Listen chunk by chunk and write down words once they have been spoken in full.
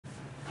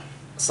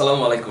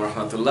আসসালামু আলাইকুম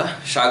রহমতুল্লাহ,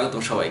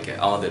 স্বাগতম সবাইকে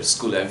আমাদের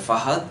স্কুলে। আমি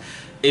ফাহাদ।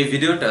 এই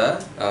ভিডিওটা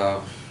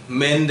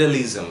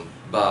মেন্ডেলিজম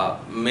বা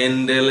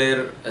মেন্ডেলের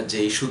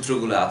যেই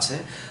সূত্রগুলো আছে,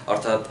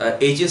 অর্থাৎ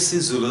এইচএসসি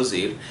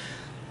জুলজির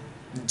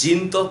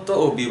জিনতত্ত্ব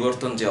ও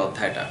বিবর্তন যে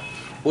অধ্যায়টা,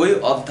 ওই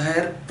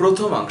অধ্যায়ের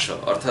প্রথম অংশ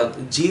অর্থাৎ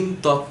জিন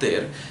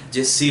তত্ত্বের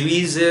যে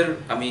সিরিজের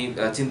আমি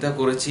চিন্তা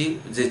করেছি,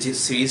 যে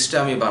সিরিজটা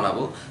আমি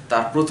বানাবো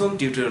তার প্রথম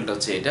টিউটোরিয়ালটা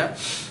হচ্ছে এটা।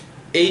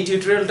 এই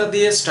টিউটোরিয়ালটা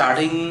দিয়ে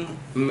স্টার্টিং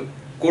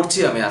করছি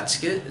আমি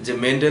আজকে, যে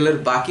মেন্ডেলের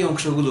বাকি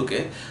অংশগুলোকে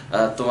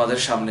তোমাদের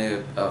সামনে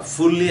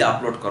ফুললি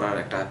আপলোড করার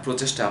একটা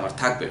প্রচেষ্টা আমার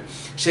থাকবে।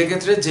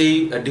 সেক্ষেত্রে যেই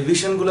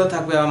ডিভিশনগুলো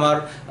থাকবে আমার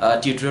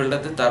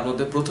টিউটোরিয়ালটাতে, তার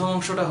মধ্যে প্রথম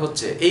অংশটা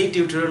হচ্ছে এই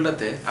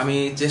টিউটোরিয়ালটাতে আমি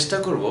চেষ্টা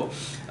করব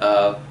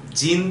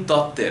জিন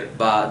তত্ত্বের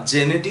বা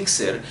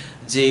জেনেটিক্সের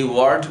যেই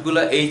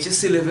ওয়ার্ডগুলো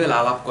এইচএসসি লেভেল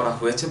আলাপ করা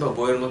হয়েছে বা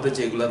বইয়ের মধ্যে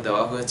যেগুলো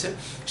দেওয়া হয়েছে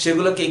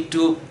সেগুলোকে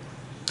একটু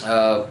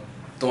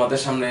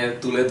তোমাদের সামনে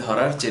তুলে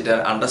ধরার, যেটার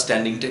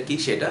আন্ডারস্ট্যান্ডিংটা কি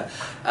সেটা।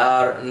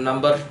 আর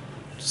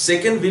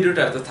সেকেন্ড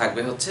ভিডিওটাতে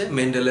থাকবে হচ্ছে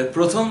মেন্ডেলের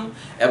প্রথম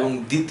এবং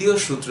দ্বিতীয়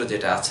সূত্র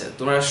যেটা আছে।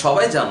 তোমরা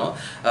সবাই জানো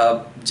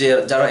যে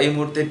যারা এই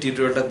মুহূর্তে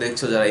টিউটোরিয়ালটা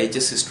দেখছো, যারা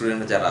এইচএসসি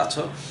স্টুডেন্ট যারা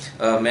আছো,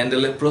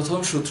 মেন্ডেলের প্রথম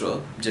সূত্র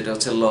যেটা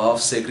হচ্ছে law of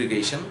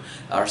segregation,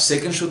 R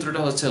second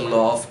সূত্রটা হচ্ছে ল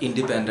অফ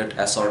ইন্ডিপেন্ডেন্ট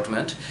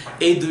অ্যাসর্টমেন্ট।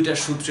 এই দুইটা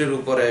সূত্রের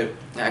উপরে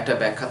একটা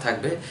ব্যাখ্যা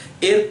থাকবে।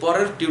 এর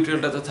পরের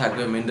টিউটোরিয়ালটাতে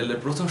থাকবে মেন্ডেলের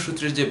প্রথম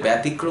সূত্রের যে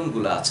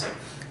ব্যতিক্রমগুলো আছে।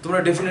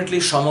 তোমরা ডেফিনেটলি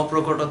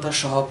সমপ্রকটতা,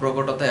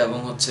 সহপ্রকটতা এবং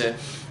হচ্ছে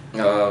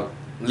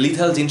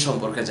লিথাল জিন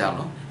সম্পর্কে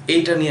জানো।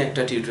 এইটা নিয়ে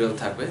একটা টিউটোরিয়াল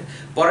থাকবে।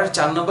 পরের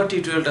 4 নম্বর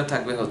টিউটোরিয়ালটা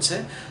থাকবে হচ্ছে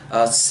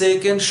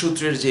সেকেন্ড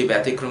সূত্রের যে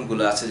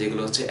ব্যতিক্রমগুলো আছে,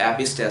 যেগুলো হচ্ছে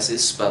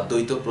অ্যাপিস্ট্যাসিস বা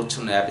দ্বৈত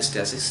প্রচ্ছন্ন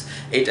অ্যাপিস্ট্যাসিস,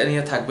 এইটা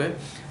নিয়ে থাকবে।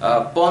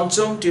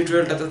 পঞ্চম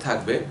টিউটোরিয়ালটাতে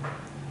থাকবে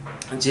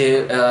যে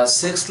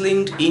সেক্স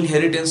লিঙ্কড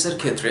ইনহেরিটেন্সের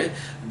ক্ষেত্রে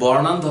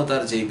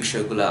বর্ণান্ধতার যে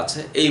বিষয়গুলো আছে,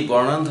 এই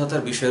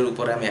বর্ণান্ধতার বিষয়ের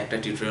উপরে আমি একটা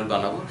টিউটোরিয়াল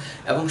বানাবো।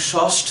 এবং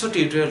ষষ্ঠ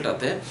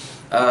টিউটোরিয়ালটাতে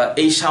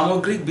এই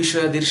সামগ্রিক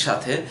বিষয়াদির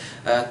সাথে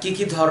কি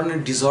কি ধরনের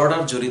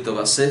ডিসঅর্ডার জড়িত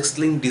বা সেক্স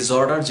লিঙ্ক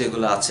ডিসঅর্ডার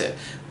যেগুলো আছে,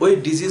 ওই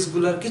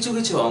ডিজিজগুলোর কিছু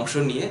কিছু অংশ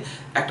নিয়ে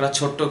একটা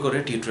ছোট্ট করে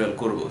টিউটোরিয়াল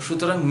করব।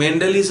 সুতরাং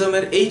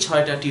মেন্ডেলিজমের এই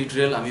 6টা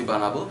টিউটোরিয়াল আমি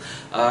বানাবো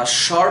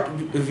শর্ট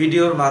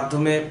ভিডিওর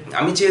মাধ্যমে।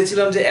 আমি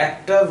চেয়েছিলাম যে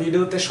একটা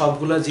ভিডিওতে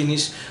সবগুলা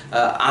জিনিস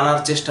আনার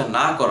চেষ্টা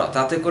না করা,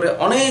 তাতে করে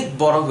অনেক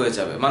বড় হয়ে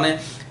যাবে। মানে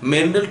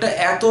মেন্ডেলটা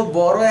এত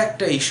বড়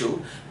একটা ইস্যু,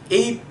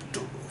 এই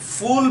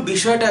ফুল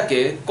বিষয়টাকে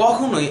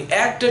কখনোই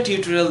একটা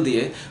টিউটোরিয়াল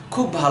দিয়ে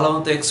খুব ভালো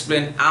মতো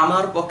এক্সপ্লেন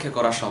আমার পক্ষে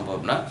করা সম্ভব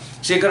না।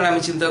 সেই কারণে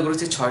আমি চিন্তা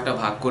করেছি 6টা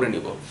ভাগ করে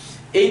নিব।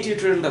 এই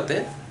টিউটোরিয়ালটাতে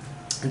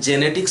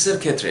জেনেটিক্সের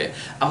ক্ষেত্রে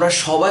আমরা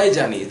সবাই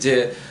জানি যে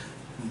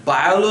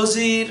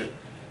বায়োলজির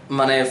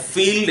মানে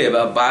ফিল্ডে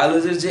বা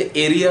বায়োলজির যে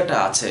এরিয়াটা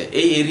আছে,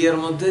 এই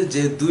এরিয়ার মধ্যে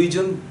যে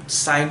দুইজন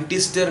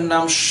সায়েন্টিস্টের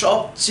নাম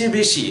সবচেয়ে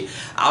বেশি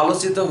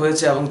আলোচিত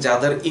হয়েছে এবং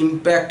যাদের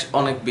ইম্প্যাক্ট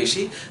অনেক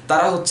বেশি,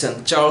 তারা হচ্ছেন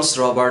চার্লস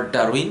রবার্ট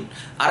ডারউইন,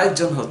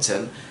 আরেকজন হচ্ছেন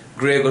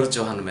Gregor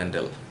Johann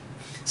Mendel.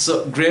 So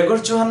Gregor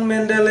Johann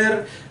মেন্ডেলের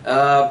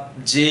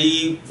যেই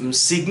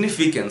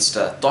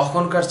সিগনিফিকেন্সটা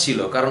তখনকার ছিল,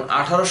 কারণ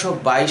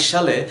 1822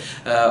 সালে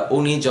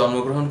উনি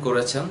জন্মগ্রহণ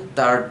করেছেন।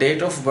 তার ডেট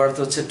অফ বার্থ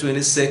হচ্ছে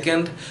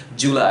 22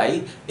 জুলাই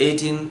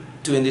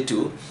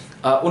 1822।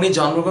 উনি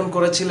জন্মগ্রহণ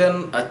করেছিলেন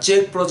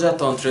চেক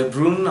প্রজাতন্ত্রের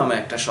ব্রুন নামে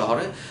একটা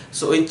শহরে।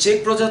 সো ওই চেক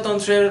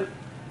প্রজাতন্ত্রের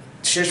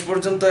শেষ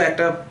পর্যন্ত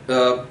একটা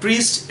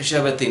প্রিস্ট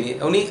হিসাবে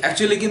উনি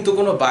অ্যাকচুয়ালি কিন্তু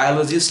কোনো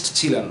বায়োলজিস্ট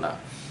ছিলেন না।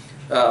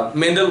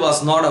 Mendel was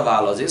not a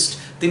biologist,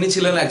 তিনি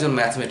ছিলেন একজন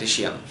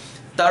ম্যাথমেটিশিয়ান।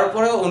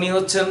 তারপরেও উনি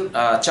হচ্ছেন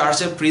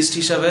চার্চের প্রিস্ট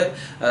হিসাবে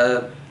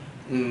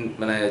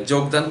মানে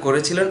যোগদান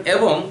করেছিলেন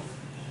এবং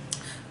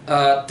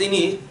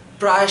তিনি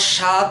প্রায়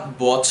 7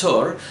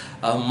 বছর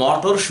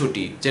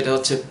মটরশুঁটি, যেটা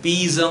হচ্ছে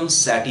পিজম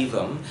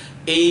স্যাটিভাম,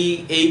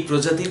 এই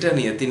প্রজাতিটা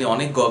নিয়ে তিনি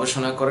অনেক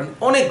গবেষণা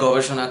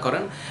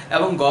করেন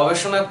এবং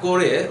গবেষণা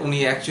করে উনি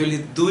অ্যাকচুয়ালি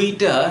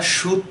 2টা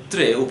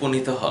সূত্রে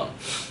উপনীত হন।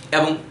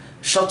 এবং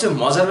সবচেয়ে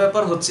মজার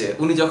ব্যাপার হচ্ছে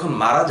উনি যখন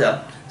মারা যান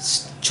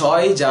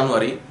 6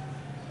 জানুয়ারি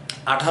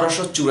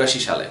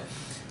 1884 সালে।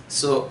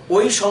 সো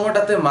ওই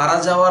সময়টাতে মারা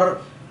যাওয়ার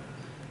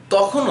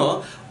তখনও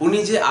উনি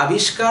যে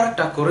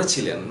আবিষ্কারটা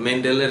করেছিলেন,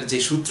 মেন্ডেলের যে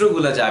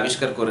সূত্রগুলো যে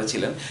আবিষ্কার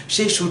করেছিলেন,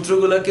 সেই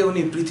সূত্রগুলোকে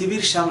উনি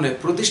পৃথিবীর সামনে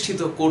প্রতিষ্ঠিত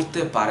করতে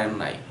পারেন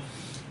নাই।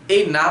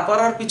 এই না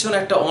পারার পিছনে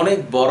একটা অনেক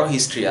বড়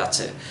হিস্ট্রি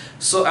আছে।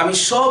 সো আমি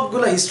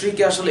সবগুলো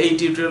হিস্ট্রিকে আসলে এই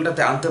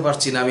টিউটোরিয়ালটাতে আনতে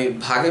পারছি না। আমি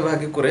ভাগে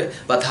ভাগে করে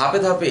বা ধাপে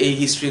ধাপে এই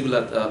হিস্ট্রিগুলো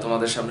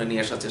তোমাদের সামনে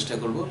নিয়ে আসার চেষ্টা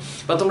করব,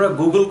 বা তোমরা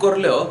গুগল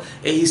করলেও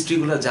এই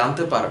হিস্ট্রিগুলো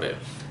জানতে পারবে।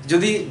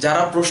 যদি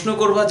যারা প্রশ্ন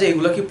করবা যে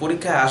এগুলো কি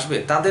পরীক্ষায় আসবে,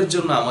 তাদের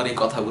জন্য আমার এই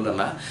কথাগুলো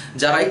না।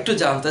 যারা একটু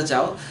জানতে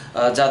চাও,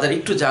 যাদের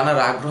একটু জানার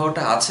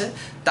আগ্রহটা আছে,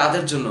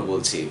 তাদের জন্য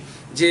বলছি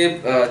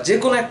যে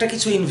কোনো একটা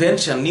কিছু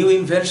নিউ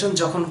ইনভেনশন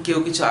যখন কেউ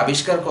কিছু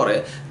আবিষ্কার করে,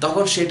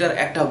 তখন সেটার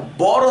একটা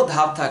বড়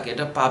ধাপ থাকে,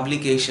 এটা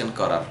পাবলিকেশন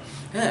করার।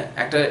 হ্যাঁ,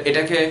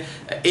 এটাকে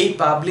এই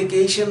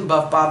পাবলিকেশন বা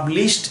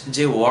পাবলিশড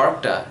যে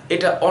ওয়ার্কটা,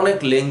 এটা অনেক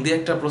লেংদি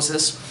একটা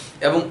প্রসেস।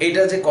 এবং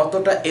এটা যে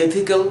কতটা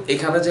এথিক্যাল,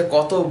 এখানে যে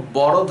কত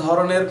বড়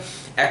ধরনের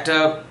একটা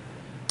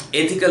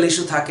এথিক্যাল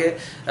ইস্যু থাকে,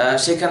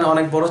 সেখানে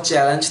অনেক বড়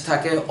চ্যালেঞ্জ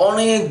থাকে,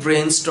 অনেক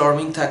ব্রেন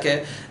স্টর্মিং থাকে।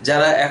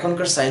 যারা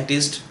এখনকার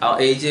সায়েন্টিস্ট,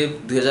 এই যে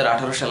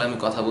 2018 সালে আমি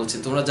কথা বলছি,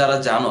 তোমরা যারা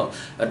জানো,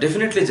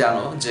 ডেফিনেটলি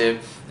জানো যে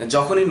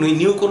যখনই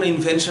নিউ কোনো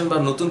ইনভেনশন বা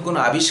নতুন কোনো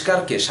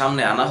আবিষ্কারকে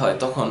সামনে আনা হয়,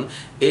 তখন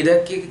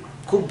এটাকে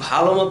খুব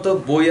ভালো মতো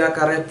বই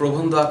আকারে,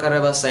 প্রবন্ধ আকারে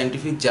বা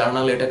সায়েন্টিফিক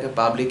জার্নাল এটাকে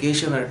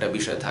পাবলিকেশনের একটা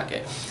বিষয় থাকে।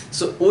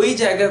 সো ওই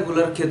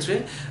জায়গাগুলোর ক্ষেত্রে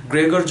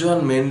গ্রেগর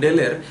জোহান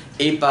মেন্ডেলের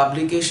এই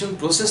পাবলিকেশন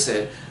প্রসেসে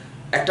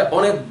একটা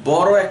অনেক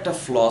বড় একটা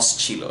ফ্লস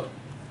ছিল,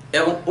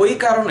 এবং ওই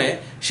কারণে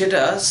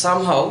সেটা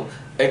সামহাউ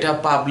এটা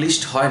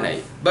পাবলিশড হয় নাই।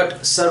 বাট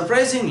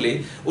সারপ্রাইজিংলি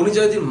উনি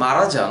যদি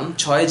মারা যান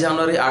 6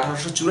 জানুয়ারি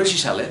 1884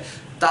 সালে,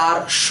 তার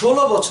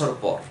 16 বছর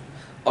পর,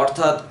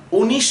 অর্থাৎ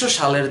 1900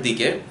 সালের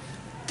দিকে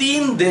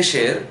 3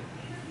 দেশের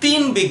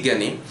 3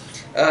 বিজ্ঞানী,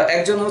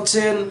 একজন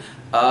হচ্ছেন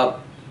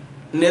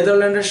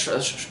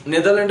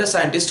নেদারল্যান্ডের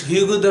সায়েন্টিস্ট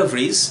হিউগো দ্য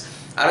ভ্রিস,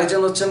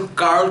 আরেকজন হচ্ছেন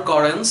কার্ল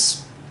করেন্স,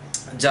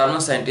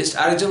 জার্মান সায়েন্টিস্ট,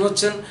 আরেকজন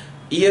হচ্ছেন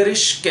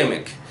ইয়েরিশ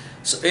কেমেক।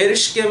 সো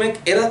এরিশ কেমেক,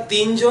 এরা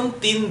 3 জন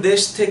 3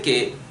 দেশ থেকে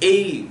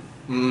এই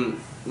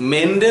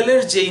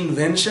মেন্ডেলের যে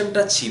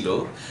ইনভেনশনটা ছিল,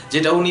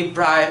 যেটা উনি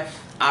প্রায়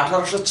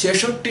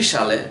 1866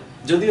 সালে,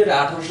 যদিও এটা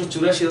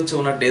 1884 হচ্ছে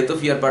ওনার ডেথ অফ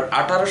ইয়ার, বাট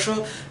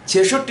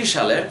 1866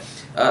 সালে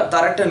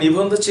তার একটা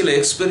নিবন্ধ ছিল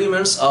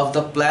experiments of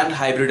the plant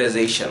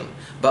hybridization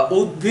বা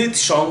উদ্ভিদ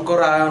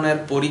সংকরায়নের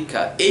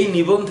পরীক্ষা। এই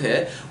নিবন্ধে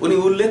উনি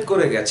উল্লেখ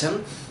করে গেছেন,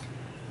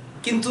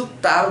 কিন্তু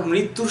তার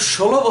মৃত্যুর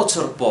 16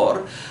 বছর পর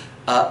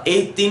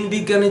এই 3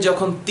 বিজ্ঞানী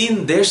যখন 3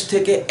 দেশ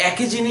থেকে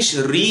একই জিনিস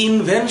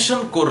রিইনভেনশন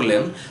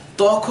করলেন,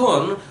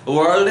 তখন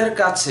ওয়ার্ল্ডের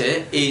কাছে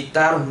এই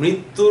তার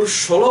মৃত্যুর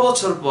 16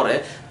 বছর পরে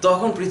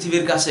তখন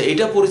পৃথিবীর কাছে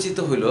এটা পরিচিত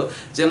হইল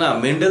যে না,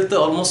 মেন্ডেল তো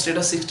অলমোস্ট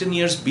এটা 16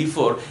 ইয়ার্স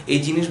বিফোর এই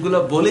জিনিসগুলো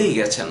বলেই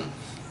গেছেন।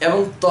 এবং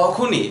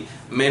তখনই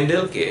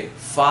মেন্ডেলকে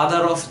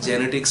ফাদার অফ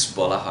জেনেটিক্স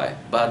বলা হয়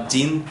বা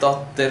জিন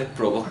তত্ত্বের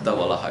প্রবক্তা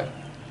বলা হয়।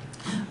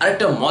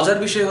 আরেকটা মজার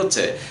বিষয়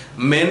হচ্ছে,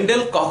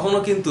 মেন্ডেল কখনো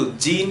কিন্তু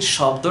জিন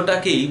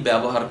শব্দটাকেই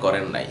ব্যবহার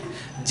করেন নাই।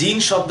 জিন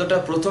শব্দটা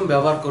প্রথম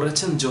ব্যবহার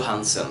করেছেন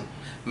জোহানসন।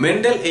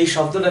 মেন্ডেল এই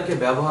শব্দটাকে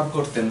ব্যবহার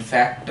করতেন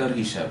ফ্যাক্টর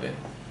হিসাবে।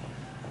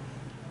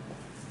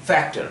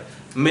 ফ্যাক্টর,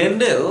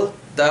 মেন্ডেল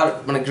তার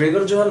মানে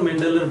Gregor Johann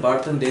মেন্ডেলের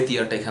birth and death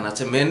ইয়ারটা এখানে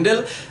আছে। মেন্ডেল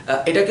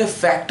এটাকে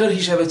ফ্যাক্টর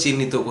হিসাবে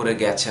চিহ্নিত করে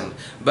গেছেন,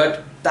 বাট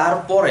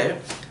তারপরে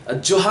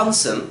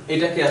জোহানসন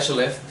এটাকে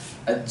আসলে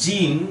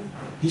জিন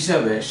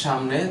হিসাবে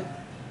সামনে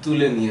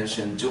তুলে নিয়ে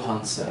আসেন।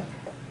 জোহানসন,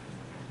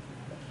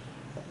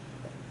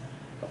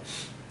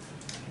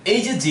 এই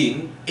যে জিন,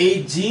 এই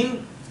জিন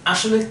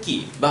আসলে কি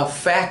বা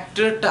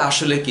ফ্যাক্টরটা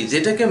আসলে কি,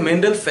 যেটাকে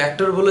মেন্ডেল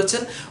ফ্যাক্টর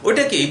বলেছেন,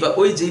 ওইটাকেই বা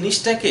ওই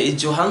জিনিসটাকেই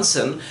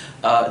জোহানসন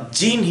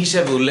জিন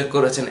হিসেবে উল্লেখ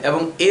করেছেন।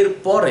 এবং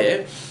এরপরে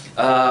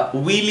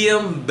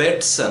উইলিয়াম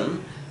বেটসন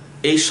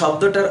এই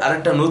শব্দটার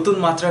আরেকটা নতুন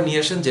মাত্রা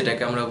নিয়ে আসেন,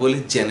 যেটাকে আমরা বলি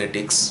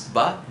জেনেটিক্স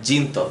বা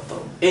জিন তত্ত্ব।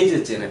 এই যে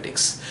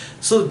জেনেটিক্স,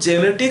 সো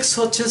জেনেটিক্স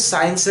হচ্ছে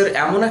সায়েন্সের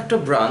এমন একটা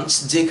ব্রাঞ্চ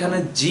যেখানে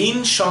জিন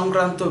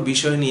সংক্রান্ত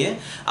বিষয় নিয়ে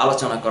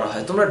আলোচনা করা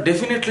হয়। তোমরা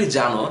ডেফিনেটলি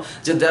জানো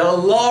যে there are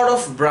a lot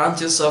of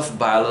branches of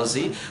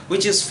biology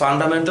which is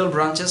fundamental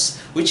branches,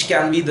 which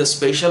can be the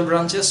special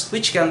branches,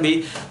 which can be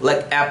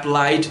like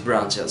applied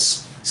branches.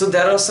 So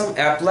there are some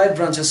applied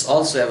branches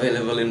also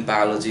available in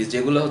biology,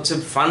 যেগুলো হচ্ছে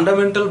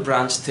fundamental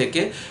branch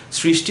থেকে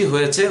সৃষ্টি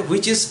হয়েছে,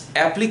 which is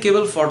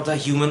applicable for the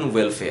human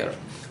welfare,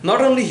 not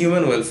only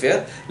human welfare,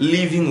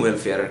 living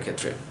welfare এর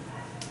ক্ষেত্রে।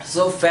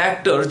 So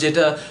factor,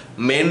 যেটা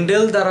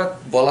Mendel দ্বারা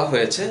বলা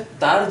হয়েছে,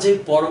 তার যে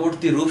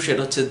পরবর্তী রূপ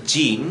সেটা হচ্ছে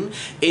জিন।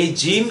 এই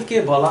জিনকে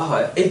বলা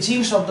হয়, এই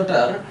জিন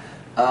শব্দটার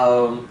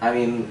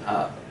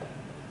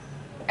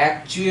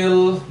অ্যাকচুয়াল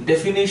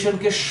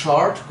ডেফিনিশনকে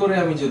শর্ট করে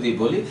আমি যদি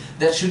বলি,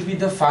 that should be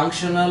the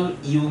functional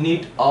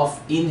unit of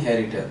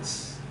inheritance.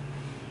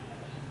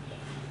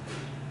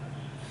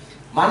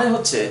 মানে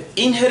হচ্ছে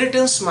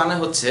ইনহেরিটেন্স মানে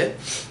হচ্ছে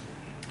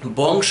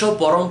বংশ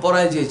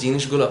পরম্পরায় যে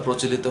জিনিসগুলো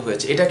প্রচলিত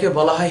হয়েছে, এটাকে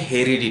বলা হয়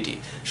হেরিডিটি।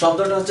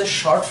 শব্দটা হচ্ছে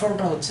শর্ট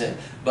ফর্মটা হচ্ছে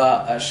বা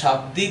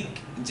শাব্দিক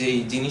যে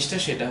জিনিসটা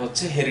সেটা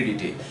হচ্ছে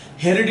হেরিডিটি।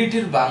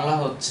 হেরিডিটির বাংলা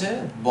হচ্ছে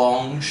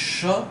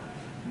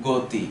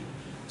বংশগতি।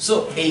 সো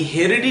এই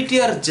হেরিডিটি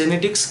আর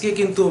জেনেটিক্সকে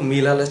কিন্তু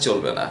মিলালে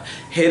চলবে না।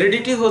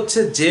 হেরিডিটি হচ্ছে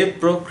যে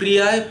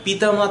প্রক্রিয়ায়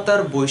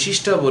পিতামাতার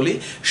বৈশিষ্ট্যাবলী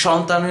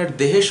সন্তানের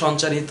দেহে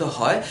সঞ্চারিত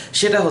হয়,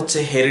 সেটা হচ্ছে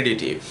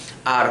হেরিডিটি।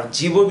 আর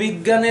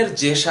জীববিজ্ঞানের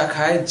যে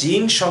শাখায়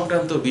জিন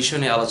সংক্রান্ত বিষয়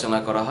নিয়ে আলোচনা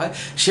করা হয়,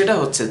 সেটা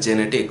হচ্ছে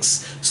genetics.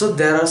 So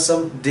there R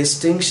some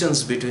ডিস্টিংশনস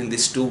between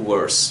this two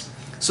words.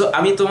 So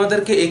আমি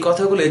তোমাদেরকে এই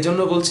কথাগুলো এই জন্য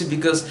বলছি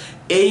বিকজ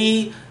এই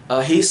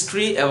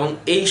হিস্ট্রি এবং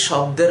এই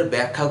শব্দের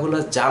ব্যাখ্যাগুলো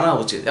জানা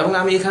উচিত। এবং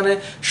আমি এখানে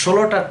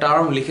 16টা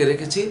টার্ম লিখে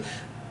রেখেছি।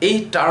 এই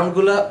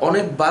টার্মগুলো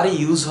অনেকবারই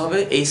ইউজ হবে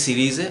এই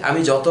সিরিজে। আমি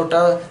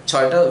যতটা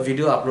 6টা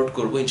ভিডিও আপলোড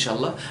করব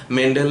ইনশাল্লাহ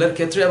মেন্ডেলের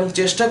ক্ষেত্রে, এবং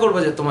চেষ্টা করবো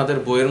যে তোমাদের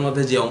বইয়ের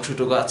মধ্যে যে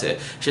অংশটুকু আছে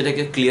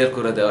সেটাকে ক্লিয়ার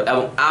করে দেওয়ার।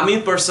 এবং আমি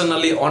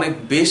পার্সোনালি অনেক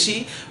বেশি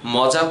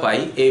মজা পাই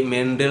এই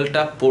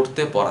মেন্ডেলটা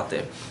পড়াতে,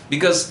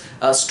 বিকজ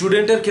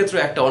স্টুডেন্টের ক্ষেত্রে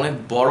একটা অনেক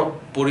বড়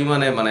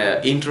পরিমাণে মানে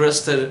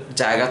ইন্টারেস্টের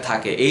জায়গা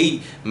থাকে এই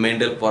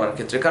মেন্ডেল পড়ার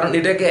ক্ষেত্রে, কারণ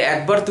এটাকে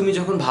একবার তুমি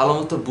যখন ভালো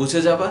মতো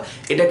বুঝে যাবা,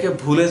 এটাকে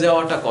ভুলে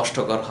যাওয়াটা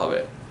কষ্টকর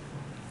হবে।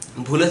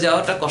 ভুলে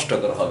যাওয়াটা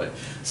কষ্টকর হবে।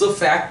 সো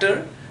ফ্যাক্টর,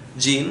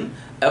 জিন,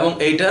 এবং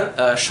এইটার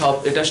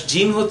এটা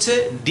জিন হচ্ছে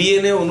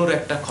ডিএনএ অণুর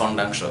একটা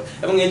খণ্ডাংশ,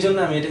 এবং এই জন্য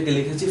আমি এটাকে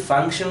লিখেছি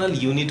functional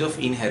unit of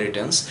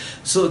inheritance.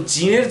 So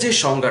জিনের যে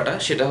সংজ্ঞাটা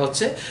সেটা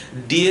হচ্ছে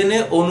ডিএনএ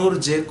অণুর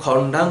যে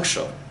খণ্ডাংশ।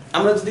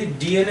 আমরা যদি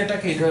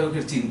ডিএনএটাকে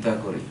এইভাবে চিন্তা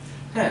করি,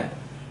 হ্যাঁ,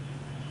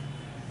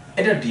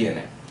 এটা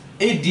ডিএনএ।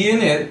 এই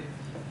ডিএনএ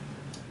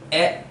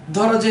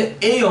ধরো যে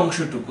এই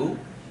অংশটুকু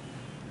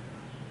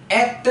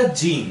একটা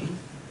জিন,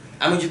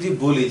 আমি যদি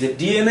বলি যে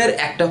ডিএনএ এর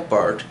একটা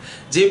পার্ট,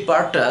 যে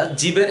পার্টটা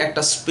জীবের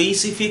একটা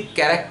স্পেসিফিক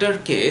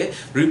ক্যারেক্টারকে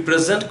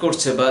রিপ্রেজেন্ট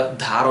করছে বা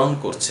ধারণ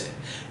করছে,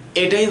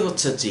 এটাই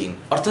হচ্ছে জিন।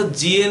 অর্থাৎ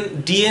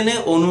ডিএনএ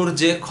অণুর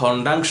যে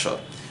খণ্ডাংশ,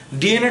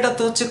 ডিএনএটা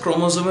তো হচ্ছে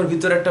ক্রোমোজোমের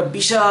ভিতরে একটা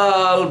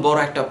বিশাল বড়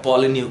একটা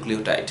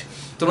পলিনিউক্লিওটাইড।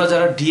 তোমরা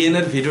যারা ডিএনএ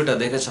এর ভিডিওটা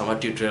দেখেছো আমার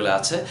টিউটোরিয়ালে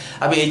আছে,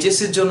 আমি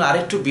এইচএসসির জন্য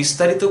আরেকটু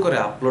বিস্তারিত করে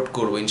আপলোড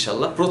করব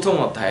ইনশাল্লাহ, প্রথম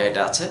অধ্যায়ে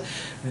এটা আছে।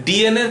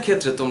 ডিএনএ এর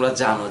ক্ষেত্রে তোমরা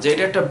জানো যে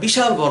এটা একটা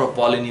বিশাল বড়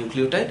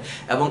পলিনিউক্লিওটাইড,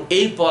 এবং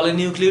এই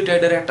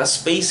পলিনিউক্লিওটাইডের একটা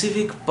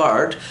স্পেসিফিক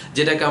পার্ট,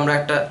 যেটাকে আমরা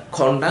একটা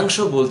খণ্ডাংশ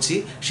বলছি,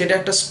 সেটা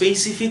একটা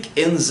স্পেসিফিক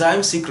এনজাইম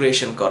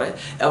সিক্রেশন করে,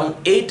 এবং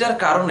এইটার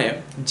কারণে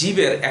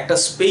জীবের একটা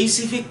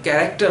স্পেসিফিক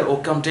ক্যারেক্টার ও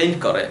কন্টেইন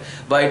করে,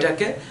 বা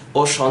এটাকে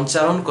ও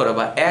সঞ্চারণ করে,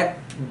 বা এক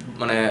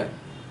মানে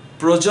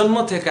প্রজন্ম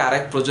থেকে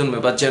আরেক প্রজন্মে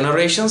বা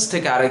জেনারেশনস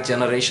থেকে আরেক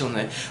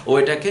জেনারেশনে ও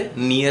এটাকে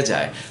নিয়ে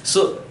যায়। সো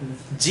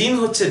জিন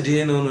হচ্ছে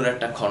ডিএনএ অণুর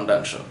একটা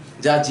খণ্ডাংশ,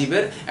 যা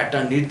জীবের একটা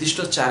নির্দিষ্ট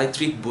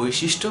চারিত্রিক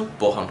বৈশিষ্ট্য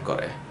বহন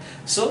করে।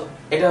 সো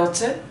এটা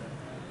হচ্ছে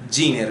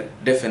জিনের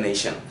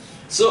ডেফিনেশন।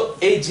 সো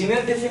এই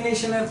জিনের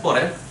ডেফিনেশনের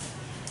পরে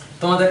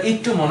তোমাদের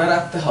একটু মনে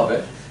রাখতে হবে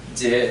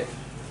যে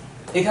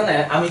এখানে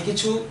আমি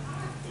কিছু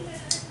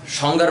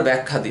সংজ্ঞার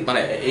ব্যাখ্যা দিই,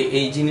 মানে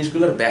এই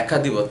জিনিসগুলোর ব্যাখ্যা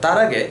দিব। তার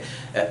আগে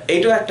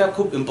এইটাও একটা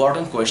খুব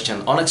ইম্পর্টেন্ট কোয়েশ্চেন,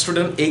 অনেক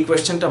স্টুডেন্ট এই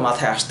কোয়েশ্চেনটা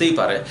মাথায় আসতেই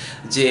পারে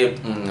যে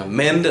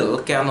মেন্ডেল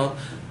কেন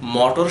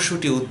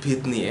মটরশুঁটি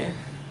উদ্ভিদ নিয়ে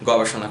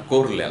গবেষণা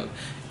করলেন।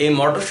 এই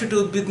মটরশুঁটি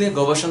উদ্ভিদ নিয়ে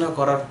গবেষণা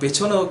করার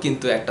পেছনেও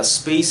কিন্তু একটা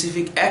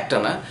স্পেসিফিক, একটা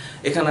না,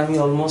 এখানে আমি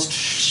অলমোস্ট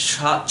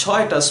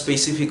 6টা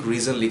স্পেসিফিক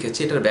রিজন লিখেছি,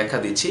 এটার ব্যাখ্যা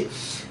দিচ্ছি।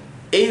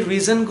 এই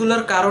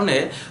রিজনগুলোর কারণে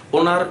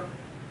ওনার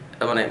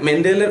মানে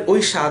মেন্ডেলের ওই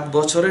 7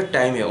 বছরের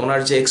টাইমে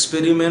ওনার যে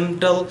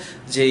এক্সপেরিমেন্টাল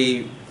যেই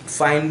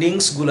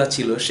ফাইন্ডিংসগুলো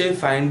ছিল, সেই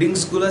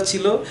ফাইন্ডিংসগুলো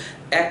ছিল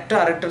একটা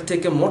আরেকটার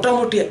থেকে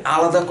মোটামুটি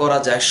আলাদা করা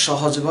যায়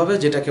সহজভাবে,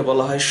 যেটাকে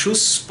বলা হয়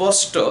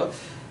সুস্পষ্ট,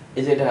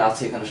 এই যেটা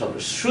আছে এখানে শব্দ,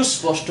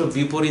 সুস্পষ্ট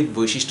বিপরীত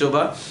বৈশিষ্ট্য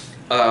বা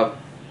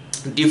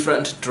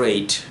ডিফারেন্ট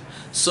ট্রেইট।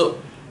 সো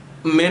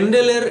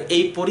মেন্ডেলের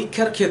এই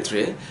পরীক্ষার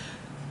ক্ষেত্রে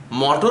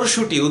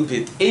মটরশুঁটি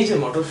উদ্ভিদ, এই যে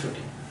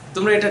মটরশুঁটি,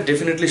 তোমরা এটা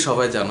ডেফিনেটলি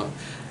সবাই জানো,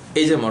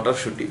 এই যে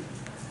মটরশুঁটি,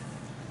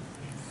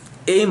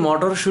 এই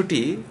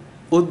মটরশুঁটি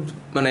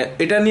মানে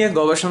এটা নিয়ে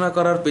গবেষণা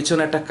করার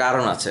পেছনে একটা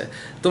কারণ আছে।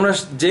 তোমরা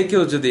যে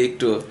কেউ যদি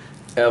একটু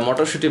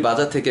মটরশুঁটি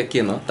বাজার থেকে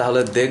কেনো,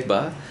 তাহলে দেখবা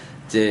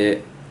যে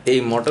এই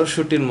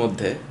মটরশুঁটির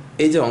মধ্যে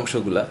এই যে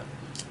অংশগুলা,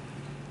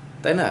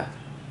 তাই না,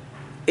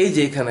 এই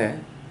যে এখানে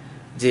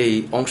যেই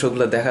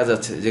অংশগুলো দেখা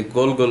যাচ্ছে, যে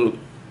গোল গোল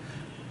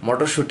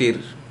মটরশুঁটির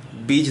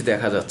বীজ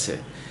দেখা যাচ্ছে,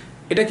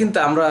 এটা কিন্তু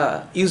আমরা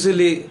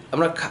ইউজুয়ালি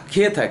আমরা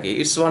খেয়ে থাকি,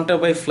 it's one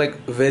type of like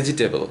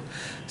vegetable.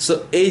 So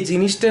এই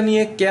জিনিসটা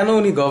নিয়ে কেন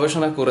উনি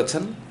গবেষণা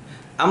করেছেন,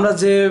 আমরা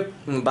যে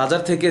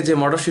বাজার থেকে যে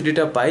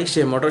মটরশুঁটিটা পাই,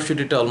 সেই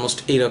মটরশুঁটিটা অলমোস্ট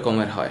এই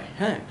রকমের হয়,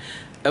 হ্যাঁ,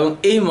 এবং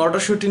এই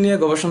মটরশুঁটি নিয়ে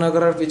গবেষণা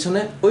করার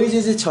পিছনে ওই যে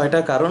 6টা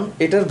কারণ,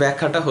 এটার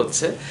ব্যাখ্যাটা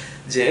হচ্ছে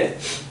যে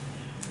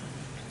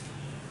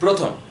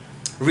প্রথম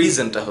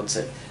রিজনটা হচ্ছে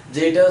যে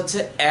এটা হচ্ছে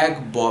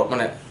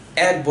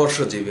এক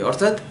বর্ষজীবী,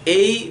 অর্থাৎ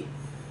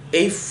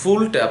এই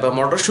ফুলটা বা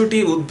মটরশুঁটি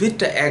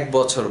উদ্ভিদটা 1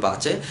 বছর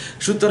বাঁচে,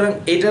 সুতরাং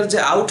এটার যে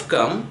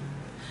আউটকাম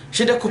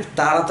সেটা খুব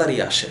তাড়াতাড়ি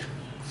আসে।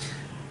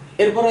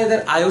 এরপরে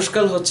এদের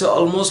আয়ুষ্কাল হচ্ছে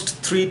অলমোস্ট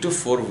 3 to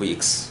 4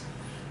 উইকস।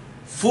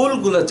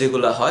 ফুলগুলো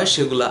যেগুলো হয়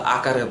সেগুলো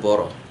আকারে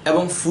বড়,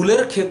 এবং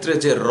ফুলের ক্ষেত্রে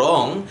যে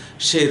রং,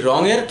 সেই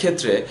রঙের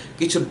ক্ষেত্রে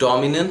কিছু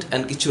ডমিনেন্ট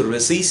অ্যান্ড কিছু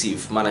রেসিসিভ,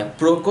 মানে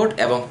প্রকট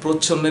এবং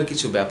প্রচ্ছন্নের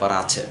কিছু ব্যাপার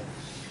আছে।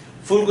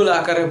 ফুলগুলো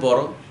আকারে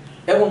বড়,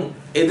 এবং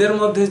এদের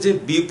মধ্যে যে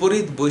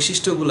বিপরীত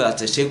বৈশিষ্ট্যগুলো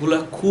আছে সেগুলো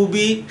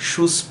খুবই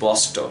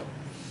সুস্পষ্ট,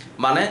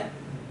 মানে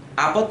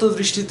আপাত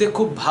দৃষ্টিতে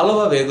খুব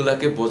ভালোভাবে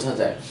এগুলাকে বোঝা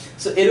যায়।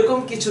 সো এরকম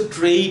কিছু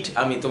ট্রেইট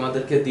আমি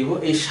তোমাদেরকে দিব।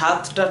 এই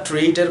 7টা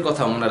ট্রেইটের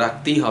কথা মনে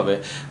রাখতেই হবে,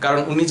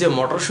 কারণ উনি যে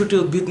মটরশুঁটি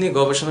উদ্ভিদ নিয়ে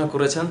গবেষণা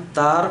করেছেন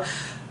তার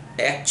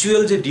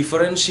অ্যাকচুয়াল যে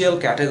ডিফারেন্সিয়াল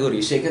ক্যাটাগরি,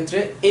 সেক্ষেত্রে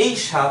এই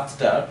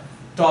 7টা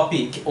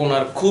টপিক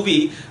ওনার খুবই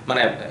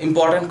মানে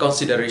ইম্পর্টেন্ট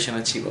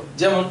কনসিডারেশনে ছিল।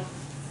 যেমন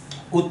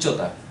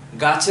উচ্চতা,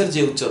 গাছের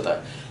যে উচ্চতা,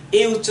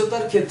 এই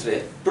উচ্চতার ক্ষেত্রে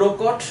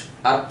প্রকট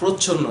আর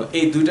প্রচ্ছন্ন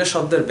এই 2টা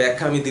শব্দের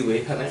ব্যাখ্যা আমি দিব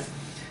এখানে।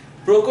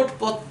 প্রকট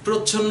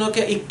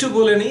প্রচ্ছন্নকে একটু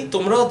বলে নিই,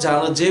 তোমরাও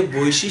জানো যে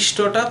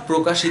বৈশিষ্ট্যটা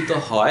প্রকাশিত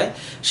হয়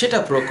সেটা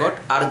প্রকট,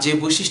 আর যে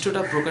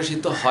বৈশিষ্ট্যটা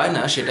প্রকাশিত হয়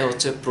না সেটা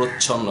হচ্ছে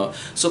প্রচ্ছন্ন।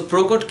 সো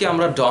প্রকটকে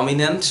আমরা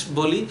ডমিন্যান্ট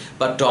বলি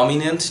বা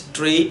ডমিন্যান্ট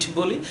ট্রেইট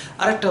বলি,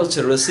 আরেকটা হচ্ছে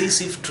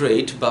রেসিসিভ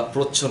ট্রেইট বা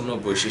প্রচ্ছন্ন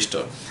বৈশিষ্ট্য।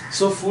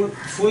 সো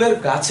ফুলের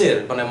গাছের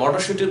মানে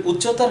মটরশুঁটির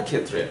উচ্চতার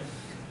ক্ষেত্রে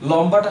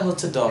লম্বাটা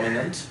হচ্ছে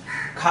ডমিন্যান্ট,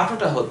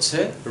 খাটোটা হচ্ছে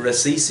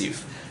রেসিসিভ।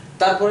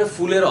 তারপরে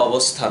ফুলের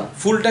অবস্থান,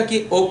 ফুলটা কি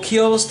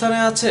অক্ষীয় অবস্থানে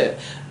আছে,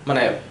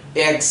 মানে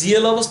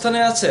অ্যাক্সিয়াল অবস্থানে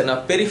আছে না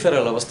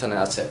পেরিফেরাল অবস্থানে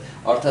আছে,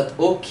 অর্থাৎ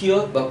অক্ষীয়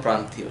বা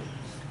প্রান্তীয়।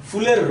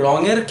 ফুলের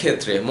রঙের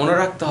ক্ষেত্রে মনে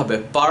রাখতে হবে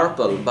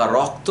পার্পল বা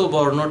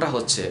রক্তবর্ণটা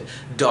হচ্ছে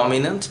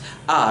ডমিন্যান্ট,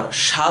 আর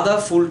সাদা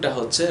ফুলটা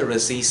হচ্ছে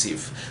রিসেসিভ।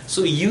 সো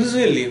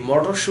ইউজুয়ালি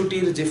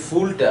মটরশুটির যে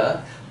ফুলটা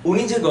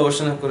উনি যে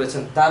গবেষণা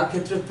করেছেন তার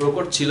ক্ষেত্রে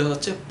প্রকট ছিল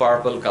হচ্ছে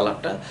পার্পল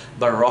কালারটা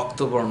বা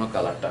রক্তবর্ণ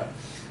কালারটা।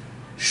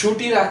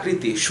 শুটির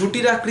আকৃতি,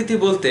 শুটির আকৃতি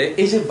বলতে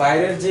এই যে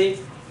বাইরের যে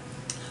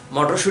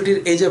মটরশুটির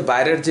এই যে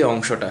বাইরের যে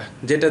অংশটা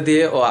যেটা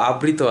দিয়ে ও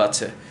আবৃত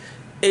আছে,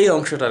 এই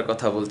অংশটার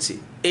কথা বলছি।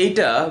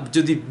 এইটা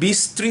যদি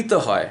বিস্তৃত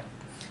হয়,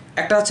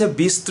 একটা আছে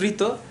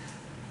বিস্তৃত,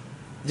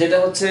 যেটা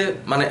হচ্ছে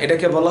মানে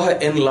এটাকে বলা হয়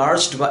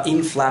এনলার্জড বা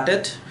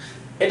ইনফ্ল্যাটেড,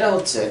 এটা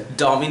হচ্ছে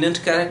ডমিনেন্ট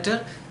ক্যারেক্টার,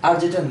 আর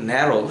যেটা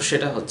ন্যারো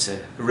সেটা হচ্ছে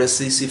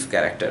রিসেসিভ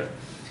ক্যারেক্টার।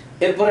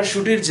 এরপরে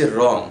শুটির যে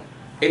রং,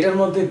 এটার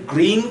মধ্যে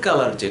গ্রিন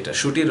কালার, যেটা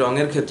শুটির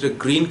রঙের ক্ষেত্রে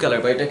গ্রিন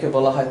কালার বা এটাকে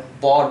বলা হয়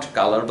পড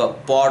কালার বা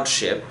পড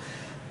শেপ,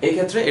 এই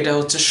ক্ষেত্রে এটা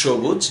হচ্ছে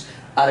সবুজ,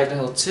 আর এটা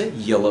হচ্ছে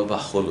ইয়েলো বা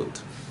হলুদ।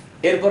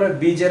 এরপরে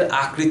বীজের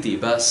আকৃতি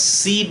বা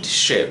সিড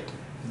শেপ,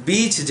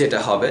 বীজ যেটা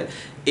হবে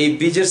এই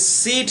বীজের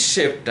সিড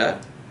শেপটা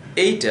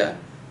এইটা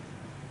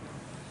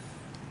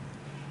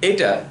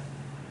এটা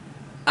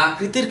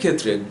আকৃতির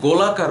ক্ষেত্রে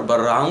গোলাকার বা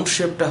রাউন্ড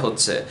শেপটা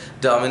হচ্ছে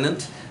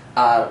ডমিনেন্ট,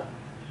 আর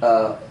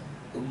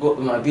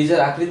বীজের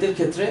আকৃতির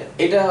ক্ষেত্রে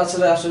এটা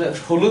আসলে আসলে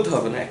হলুদ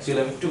হবে না,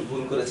 অ্যাকচুয়ালি আমি একটু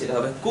ভুল করেছি, এটা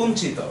হবে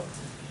কুঞ্চিত।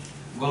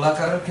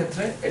 গোলাকারের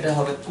ক্ষেত্রে এটা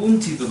হবে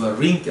কুঞ্চিত বা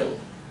রিঙ্কেল।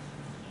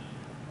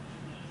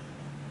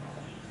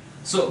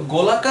 সো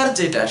গোলাকার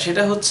যেটা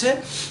সেটা হচ্ছে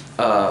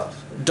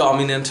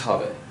ডমিনেন্ট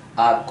হবে,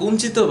 আর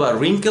কুঞ্চিত বা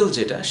রিঙ্কেল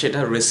যেটা সেটা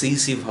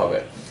রিসেসিভ হবে।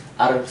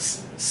 আর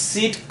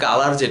সিড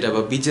কালার যেটা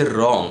বা বীজের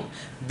রং,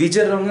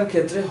 বীজের রঙের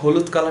ক্ষেত্রে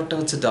হলুদ কালারটা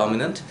হচ্ছে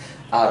ডমিনেন্ট,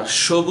 আর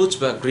সবুজ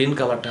বা গ্রিন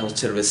কালারটা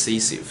হচ্ছে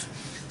রিসেসিভ।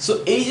 সো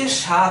এই যে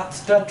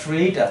 7টা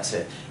ট্রেট আছে,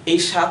 এই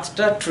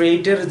 7টা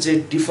ট্রেটের যে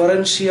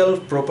ডিফারেন্সিয়াল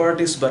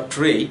প্রপার্টিস বা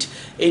ট্রেট,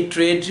 এই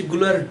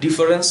ট্রেটগুলোর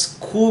ডিফারেন্স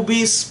খুবই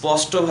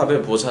স্পষ্টভাবে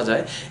বোঝা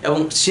যায়, এবং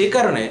সে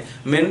কারণে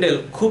মেন্ডেল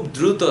খুব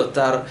দ্রুত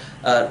তার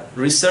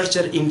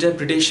রিসার্চের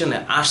ইন্টারপ্রিটেশনে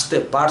আসতে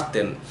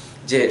পারতেন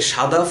যে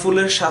সাদা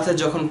ফুলের সাথে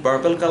যখন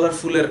পার্পল কালার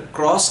ফুলের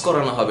ক্রস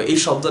করানো হবে, এই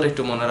শব্দটা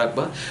একটু মনে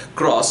রাখবা,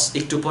 ক্রস,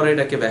 একটু পরে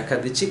এটাকে ব্যাখ্যা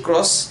দিচ্ছি।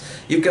 Cross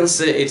you can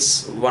say it's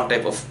one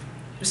type of,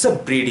 it's a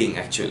breeding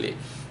actually.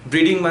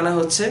 Breeding মানে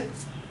হচ্ছে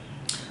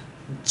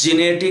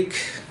জেনেটিক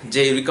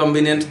যে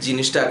রিকম্বিনেন্ট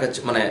জিনিসটা,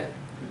 মানে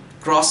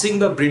ক্রসিং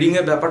বা ব্রিডিং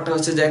এর ব্যাপারটা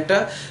হচ্ছে যে একটা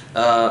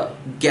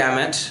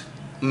গ্যামেট,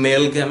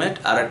 মেল গ্যামেট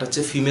আর একটা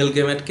হচ্ছে ফিমেল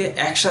গ্যামেটকে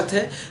একসাথে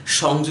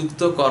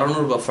সংযুক্ত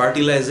করানোর বা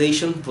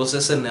ফার্টিলাইজেশন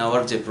প্রসেসে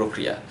নেওয়ার যে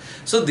প্রক্রিয়া।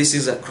 So this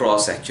is a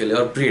cross actually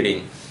or breeding.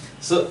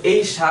 So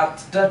এই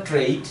 7টা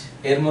ট্রেট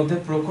এর মধ্যে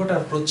প্রকট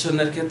আর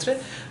প্রচ্ছন্নের ক্ষেত্রে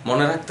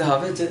মনে রাখতে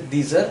হবে যে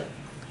these are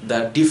the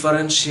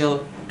differential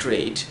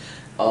trait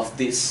of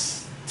this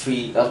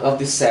of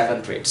these 7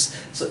 traits.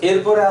 So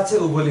এরপরে আছে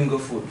উভলিঙ্গ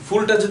ফুল।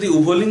 ফুলটা যদি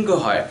উভলিঙ্গ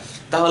হয়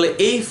তাহলে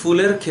এই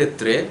ফুলের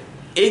ক্ষেত্রে,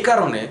 এই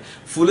কারণে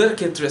ফুলের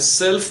ক্ষেত্রে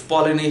self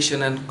pollination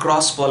and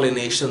cross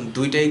pollination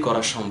দুইটাই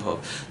করা সম্ভব।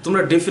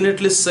 তোমরা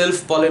ডেফিনেটলি সেলফ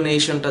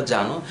পলিনেশনটা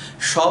জানো,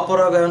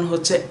 স্বপরাগায়ন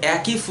হচ্ছে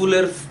একই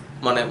ফুলের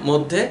মানে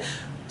মধ্যে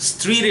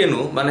স্ত্রী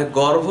রেণু মানে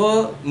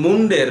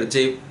গর্ভমুণ্ডের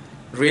যে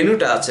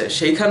রেণুটা আছে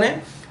সেইখানে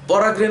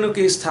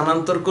পরাগরেণুকে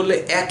স্থানান্তর করলে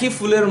একই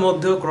ফুলের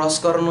মধ্যেও ক্রস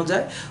করানো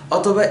যায়,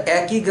 অথবা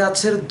একই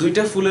গাছের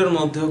দুইটা ফুলের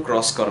মধ্যেও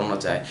ক্রস করানো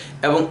যায়,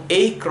 এবং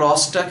এই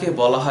ক্রসটাকে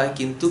বলা হয়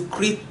কিন্তু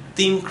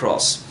কৃত্রিম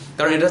ক্রস,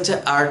 কারণ এটা হচ্ছে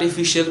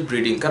আর্টিফিশিয়াল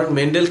ব্রিডিং। কারণ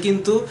মেন্ডেল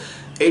কিন্তু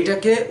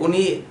এটাকে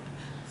উনি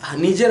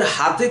নিজের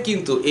হাতে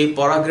কিন্তু এই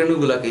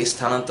পরাগরেণুগুলোকে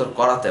স্থানান্তর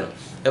করাতেন,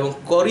 এবং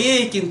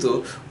করিয়েই কিন্তু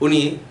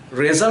উনি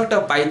রেজাল্টটা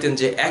পাইতেন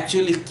যে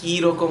অ্যাকচুয়ালি কী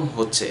রকম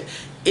হচ্ছে।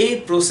 এই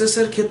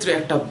প্রসেসের ক্ষেত্রে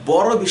একটা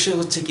বড় বিষয়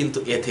হচ্ছে কিন্তু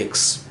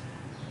এথিক্স।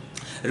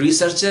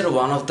 রিসার্চের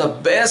one of the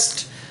best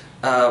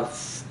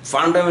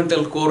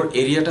fundamental core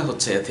এরিয়াটা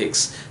হচ্ছে এথিক্স।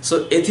 সো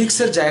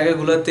এথিক্সের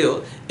জায়গাগুলোতেও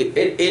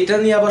এটা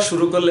নিয়ে আবার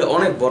শুরু করলে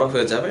অনেক বড়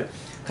হয়ে যাবে।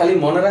 খালি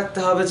মনে রাখতে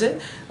হবে যে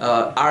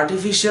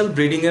আর্টিফিশিয়াল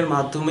ব্রিডিংয়ের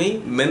মাধ্যমেই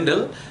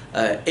মেন্ডেল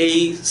এই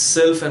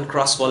সেলফ অ্যান্ড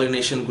ক্রস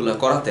পলিনেশনগুলো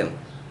করাতেন।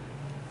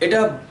 এটা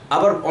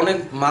আবার অনেক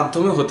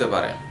মাধ্যমে হতে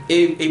পারে,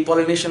 এই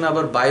পলিনেশন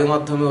আবার বায়ু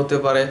মাধ্যমে হতে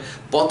পারে,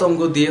 পতঙ্গ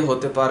দিয়ে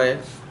হতে পারে,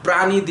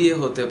 প্রাণী দিয়ে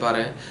হতে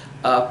পারে,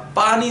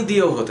 পানি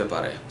দিয়েও হতে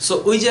পারে। সো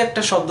ওই যে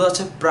একটা শব্দ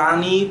আছে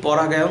প্রাণী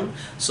পরাগায়ন,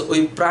 সো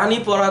ওই প্রাণী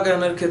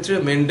পরাগায়নের ক্ষেত্রে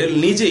মেন্ডেল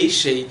নিজেই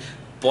সেই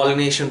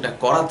পলিনেশনটা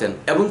করাতেন,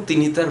 এবং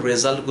তিনি তার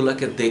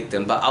রেজাল্টগুলোকে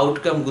দেখতেন বা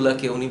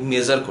আউটকামগুলোকে উনি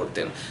মেজার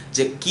করতেন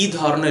যে কি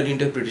ধরনের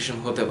ইন্টারপ্রিটেশন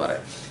হতে পারে।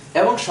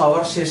 এবং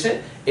সবার শেষে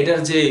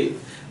এটার যে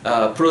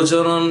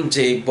প্রজনন,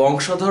 যে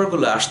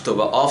বংশধরগুলো আসতো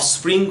বা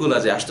অফস্প্রিংগুলো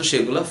যে আসতো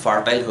সেগুলো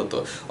ফার্টাইল হতো,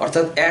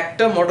 অর্থাৎ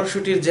একটা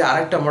মটরশুটির যে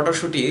আরেকটা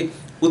মটরশুটি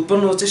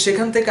উৎপন্ন হচ্ছে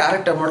সেখান থেকে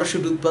আরেকটা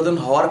মটরশুটি উৎপাদন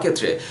হওয়ার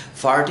ক্ষেত্রে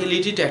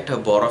ফার্টিলিটিটা একটা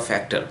বড়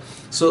factor.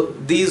 So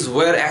these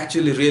war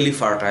actually really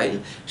fertile,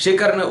 সে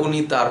কারণে উনি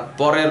তার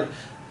পরের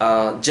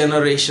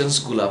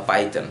জেনারেশনসগুলো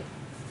পাইতেন।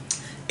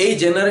 এই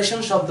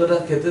জেনারেশন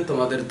শব্দটার ক্ষেত্রে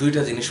তোমাদের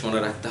দুইটা জিনিস মনে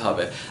রাখতে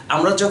হবে।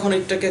 আমরা যখন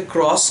এটাকে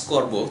ক্রস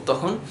করব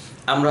তখন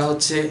আমরা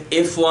হচ্ছে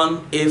F1,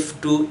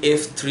 F2,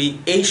 F3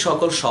 এই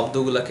সকল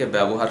শব্দগুলোকে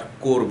ব্যবহার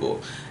করব,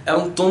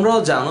 এবং তোমরাও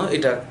জানো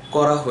এটা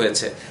করা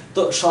হয়েছে।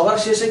 তো সবার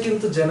শেষে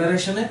কিন্তু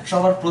জেনারেশনে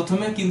সবার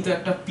প্রথমে কিন্তু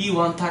একটা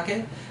P1 থাকে,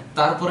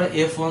 তারপরে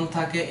F1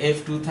 থাকে,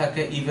 F2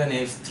 থাকে, ইভেন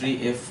F3,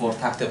 F4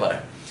 থাকতে পারে।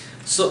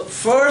 সো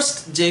ফার্স্ট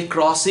যে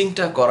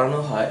ক্রসিংটা করানো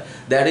হয়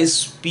that is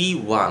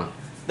P1.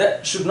 That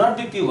should not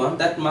be P1,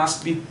 that must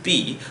be P,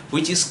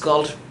 which is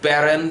called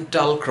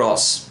parental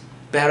cross.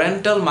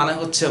 Parental মানে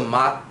হচ্ছে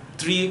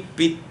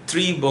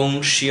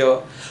পিতৃবংশীয়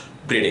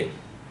ব্রিডিং।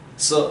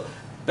 সো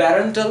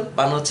প্যারেন্টাল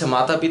মানে হচ্ছে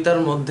মাতা পিতার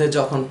মধ্যে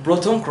যখন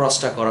প্রথম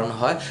ক্রসটা করানো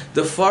হয়,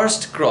 the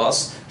first cross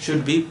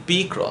should be P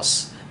cross,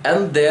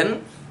 and then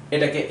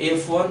এটাকে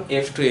F1,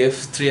 F2,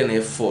 F3 and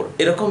F4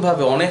 এরকম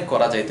ভাবে অনেক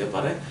করা যাইতে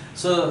পারে।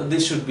 So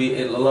this should be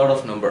a lot of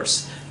numbers.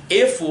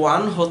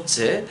 F1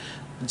 হচ্ছে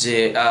যে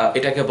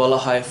এটাকে বলা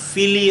হয়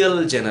ফিলিয়াল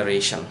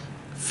জেনারেশন।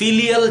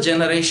 ফিলিয়াল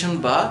জেনারেশন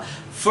বা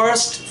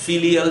ফার্স্ট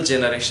ফিলিয়াল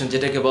জেনারেশন,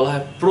 যেটাকে বলা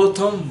হয়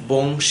প্রথম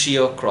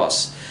বংশীয় ক্রস,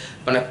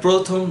 মানে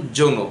প্রথম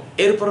যৌন।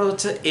 এরপরে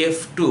হচ্ছে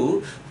F2,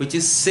 which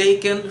is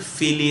second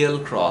filial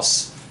cross.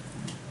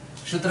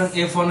 সুতরাং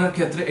F1 এর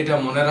ক্ষেত্রে এটা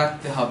মনে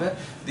রাখতে হবে,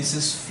 this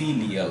is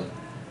filial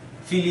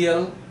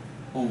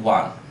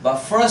 1 বা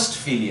first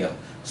filial.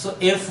 So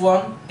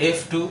F1,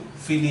 F2,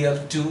 filial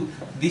 2,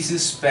 this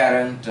is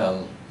parental.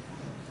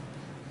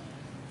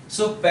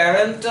 So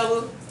parental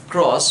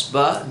cross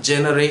বা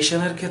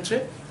জেনারেশনের ক্ষেত্রে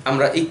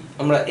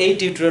আমরা এই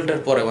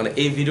টিউটোরিয়ালটার পরে, মানে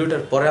এই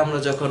ভিডিওটার পরে আমরা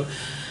যখন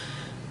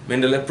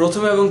মেন্ডেলের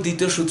প্রথম এবং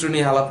দ্বিতীয় সূত্র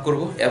নিয়ে আলাপ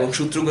করব এবং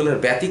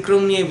সূত্রগুলোর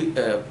ব্যতিক্রম নিয়ে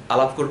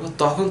আলাপ করব,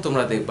 তখন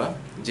তোমরা দেখবা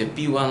যে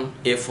P1,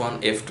 F1,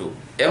 F2,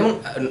 এবং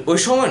ওই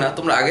সময় না,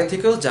 তোমরা আগে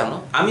থেকেও জানো,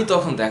 আমি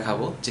তখন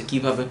দেখাবো যে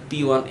কিভাবে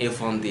P1,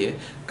 F1 দিয়ে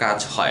কাজ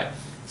হয়।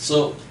 So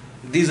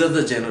these are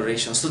the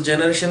generations. So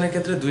জেনারেশনের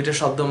ক্ষেত্রে দুইটা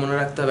শব্দ মনে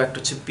রাখতে হবে, একটা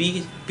হচ্ছে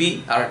P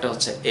আর একটা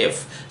হচ্ছে F.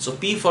 So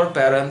P for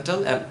parental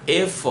and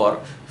F for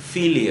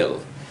filial.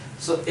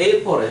 So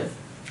এরপরে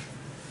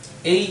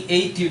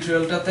এই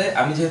টিউটোরিয়ালটাতে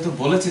আমি যেহেতু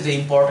বলেছি যে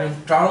ইম্পর্টেন্ট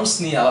টার্মস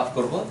নিয়ে আলাপ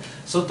করব,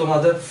 সো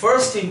তোমাদের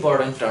ফার্স্ট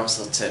ইম্পর্টেন্ট টার্মস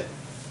হচ্ছে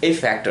এই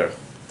ফ্যাক্টর।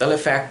 তাহলে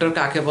ফ্যাক্টর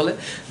কাকে বলে?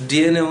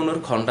 ডিএনএ অণুর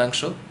খণ্ডাংশ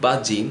বা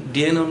জিন।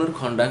 ডিএনএ অণুর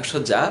খণ্ডাংশ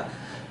যা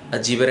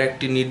জীবের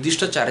একটি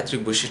নির্দিষ্ট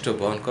চারিত্রিক বৈশিষ্ট্য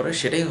বহন করে,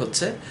 সেটাই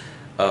হচ্ছে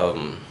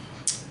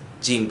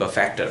জিন বা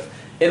ফ্যাক্টর।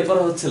 এরপর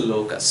হচ্ছে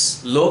লোকাস।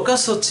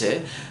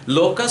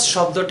 লোকাস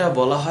শব্দটা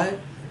বলা হয়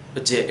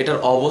যে এটার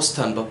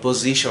অবস্থান বা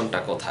পজিশনটা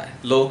কোথায়,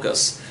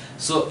 লোকাস।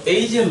 সো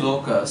এই যে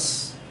লোকাস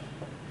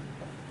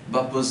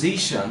বা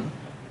পজিশন,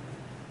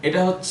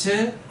 এটা হচ্ছে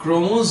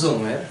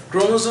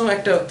ক্রোমোজোম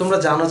একটা, তোমরা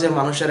জানো যে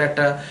মানুষের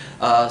একটা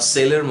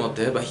সেলের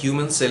মধ্যে বা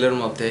হিউম্যান সেলের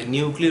মধ্যে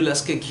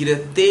নিউক্লিয়াসকে ঘিরে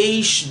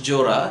 23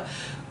 জোড়া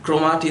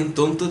ক্রোমাটিন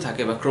তন্তু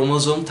থাকে বা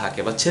ক্রোমোজোম থাকে,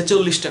 বা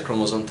 46টা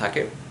ক্রোমোজোম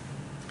থাকে।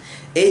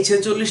 এই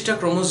 46টা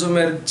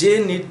ক্রোমোজোমের যে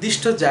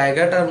নির্দিষ্ট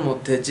জায়গাটার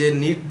মধ্যে যে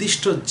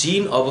নির্দিষ্ট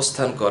জিন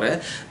অবস্থান করে,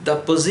 দ্য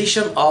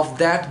পজিশন অফ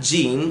দ্যাট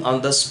জিন on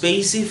the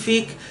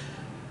specific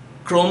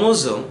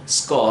chromosome is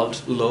called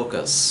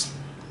locus.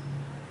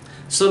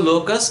 So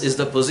locus is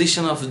the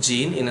position of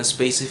gene in a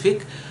specific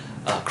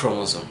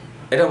chromosome.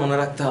 এটা মনে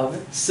রাখতে হবে।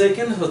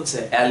 সেকেন্ড হচ্ছে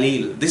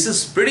allele. This is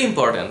pretty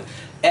important.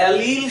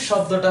 Allele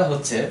শব্দটা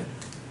হচ্ছে,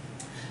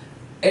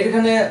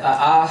 এখানে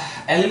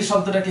অ্যালিল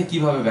শব্দটাকে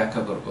কিভাবে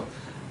ব্যাখ্যা করব?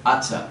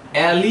 আচ্ছা,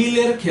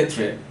 অ্যালিলের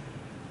ক্ষেত্রে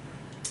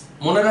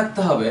মনে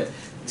রাখতে হবে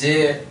যে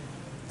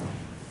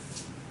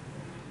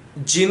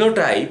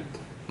জিনোটাইপ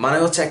মানে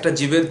হচ্ছে একটা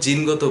জীবের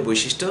জিনগত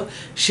বৈশিষ্ট্য,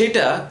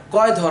 সেটা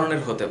কয়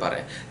ধরনের হতে পারে।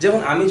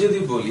 যেমন আমি যদি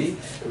বলি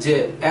যে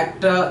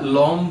একটা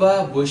লম্বা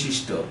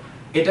বৈশিষ্ট্য,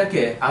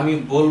 এটাকে আমি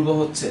বলবো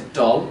হচ্ছে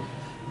টল,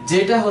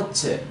 যেটা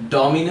হচ্ছে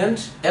ডমিনেন্ট,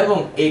 এবং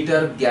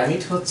এটার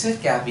গ্যামিট হচ্ছে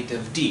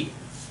ক্যাপিটাল টি।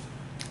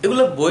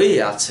 এগুলো বইয়ে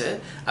আছে,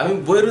 আমি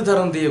বইয়ের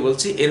উদাহরণ দিয়ে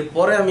বলছি,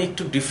 এরপরে আমি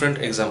একটু ডিফারেন্ট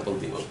এক্সাম্পল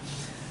দিব।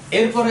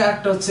 এরপরে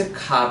একটা হচ্ছে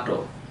খাটো,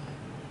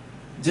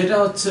 যেটা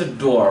হচ্ছে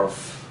ডোয়ার্ফ।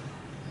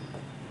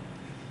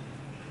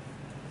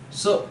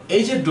 সো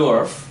এই যে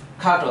ডোয়ার্ফ,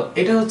 খাটো,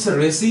 এটা হচ্ছে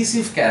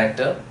রেসিসিভ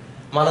ক্যারেক্টার,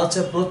 মানে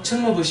হচ্ছে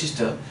প্রচ্ছন্ন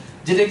বৈশিষ্ট্য,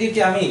 যেটাকে কি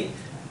আমি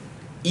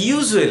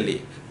ইউজুয়ালি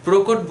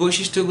প্রকট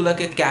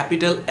বৈশিষ্ট্যগুলোকে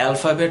ক্যাপিটাল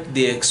অ্যালফাবেট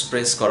দিয়ে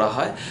এক্সপ্রেস করা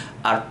হয়,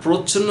 আর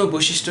প্রচ্ছন্ন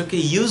বৈশিষ্ট্যকে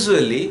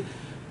ইউজুয়ালি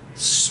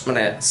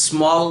মানে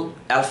স্মল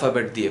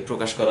অ্যালফাবেট দিয়ে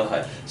প্রকাশ করা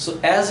হয়। So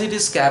as it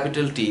is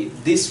capital T,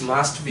 this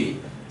must be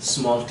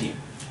small tea.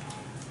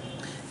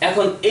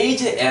 এখন এই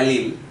যে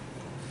অ্যালিল,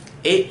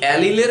 এই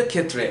অ্যালিলের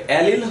ক্ষেত্রে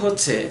অ্যালিল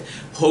হচ্ছে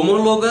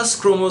হোমোলোগাস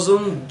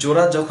ক্রোমোজোম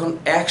জোড়া যখন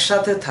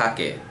একসাথে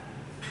থাকে।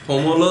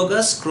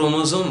 হোমোলোগাস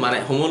ক্রোমোজোম মানে,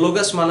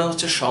 হোমোলোগাস মানে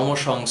হচ্ছে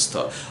সমসংস্থ,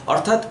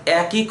 অর্থাৎ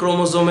একই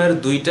ক্রোমোজোমের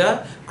দুইটা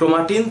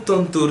ক্রোমাটিন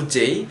তন্তুর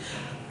যেই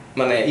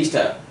মানে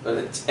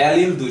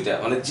অ্যালিল দুইটা,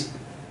 মানে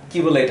কি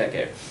বলে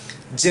এটাকে,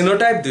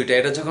 জিনোটাইপ দুইটা,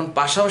 এটা যখন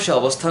পাশাপাশি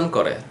অবস্থান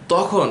করে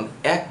তখন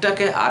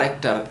একটাকে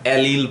আরেকটার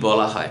অ্যালিল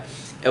বলা হয়।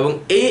 এবং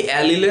এই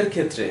অ্যালিলের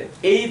ক্ষেত্রে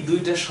এই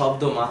দুইটা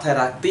শব্দ মাথায়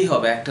রাখতেই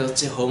হবে, একটা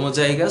হচ্ছে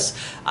হোমোজাইগাস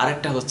আর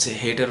একটা হচ্ছে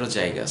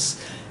হেটেরোজাইগাস।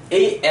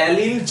 এই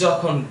অ্যালিল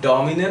যখন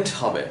ডমিনেন্ট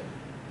হবে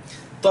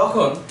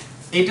তখন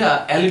এটা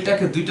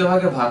অ্যালিলটাকে দুইটা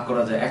ভাগে ভাগ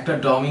করা যায়, একটা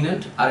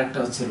ডমিনেন্ট আর একটা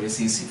হচ্ছে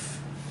রিসিসিভ।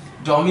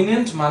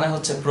 ডমিনেন্ট মানে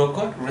হচ্ছে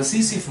প্রকট,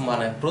 রিসিসিভ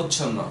মানে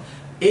প্রচ্ছন্ন।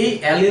 এই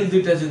অ্যালিল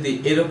দুইটা যদি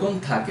এরকম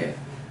থাকে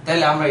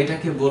তাহলে আমরা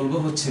এটাকে বলবো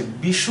হচ্ছে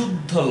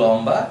বিশুদ্ধ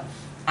লম্বা,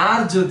 আর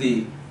যদি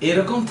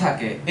এরকম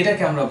থাকে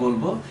এটাকে আমরা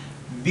বলবো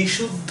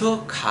বিশুদ্ধ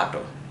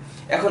খাটো।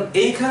 এখন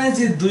এইখানে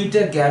যে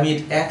দুইটা গ্যামিট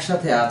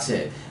একসাথে আছে,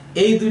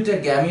 এই দুইটা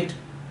গ্যামিট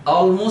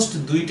অলমোস্ট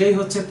দুইটাই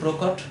হচ্ছে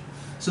প্রকট।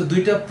 সো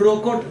দুইটা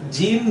প্রকট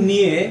জিন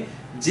নিয়ে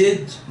যে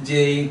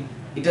যে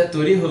এটা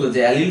তৈরি হলো, যে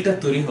অ্যালিলটা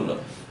তৈরি হলো,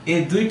 এই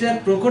দুইটা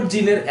প্রকট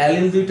জিনের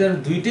অ্যালিল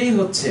দুইটাই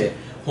হচ্ছে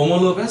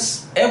হোমোলোগাস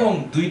এবং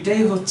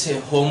দুইটাই হচ্ছে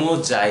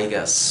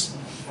হোমোজাইগাস,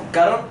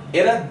 কারণ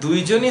এরা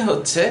দুইজনই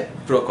হচ্ছে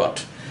প্রকট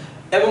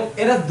এবং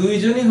এরা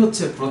দুইজনই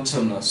হচ্ছে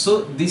প্রচ্ছন্ন। So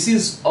this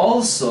is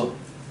also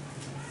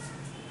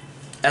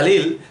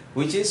allele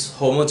which is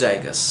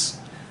homozygous.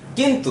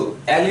 কিন্তু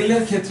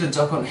অ্যালিলের ক্ষেত্রে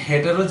যখন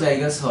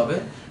হেটেরোজাইগাস হবে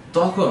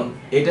তখন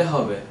এটা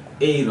হবে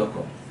এই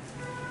রকম।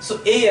 সো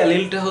এই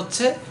অ্যালিলটা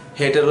হচ্ছে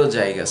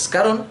হেটেরোজাইগাস,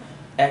 কারণ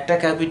একটা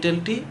ক্যাপিটাল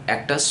টি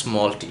একটা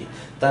স্মল টি,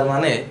 তার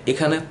মানে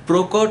এখানে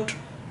প্রকট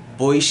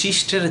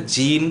বৈশিষ্ট্যের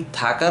জিন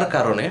থাকার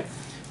কারণে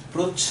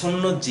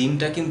প্রচ্ছন্ন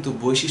জিনটা কিন্তু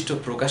বৈশিষ্ট্য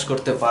প্রকাশ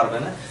করতে পারবে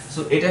না।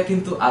 সো এটা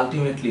কিন্তু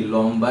আলটিমেটলি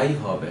লম্বাই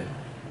হবে,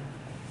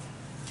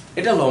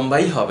 এটা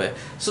লম্বাই হবে।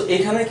 সো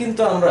এখানে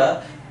কিন্তু আমরা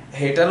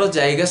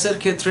হেটারোজাইগাসের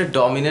ক্ষেত্রে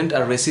ডমিনেন্ট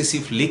আর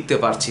রিসিসিভ লিখতে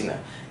পারছি না।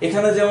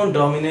 এখানে যেমন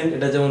ডমিনেন্ট,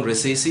 এটা যেমন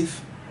রিসিসিভ,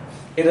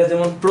 এটা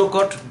যেমন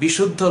প্রকট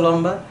বিশুদ্ধ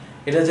লম্বা,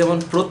 এটা যেমন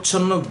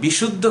প্রচ্ছন্ন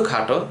বিশুদ্ধ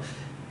খাটো,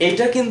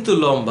 এটা কিন্তু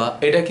লম্বা,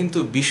 এটা কিন্তু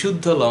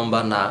বিশুদ্ধ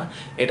লম্বা না,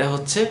 এটা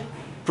হচ্ছে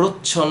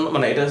প্রচ্ছন্ন,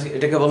 মানে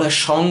এটাকে বলা হয়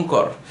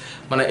সংকর,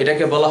 মানে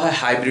এটাকে বলা হয়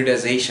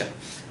হাইব্রিডাইজেশন,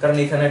 কারণ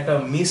এখানে একটা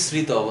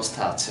মিশ্রিত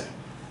অবস্থা আছে।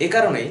 এই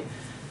কারণেই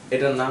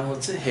এটার নাম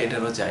হচ্ছে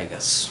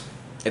হেটারোজাইগাস,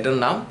 এটার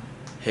নাম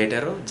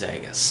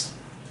হেটারোজাইগাস।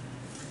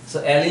 সো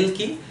অ্যালিল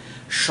কি?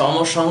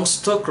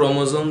 সমসংস্থ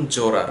ক্রোমোজোম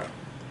জোড়ার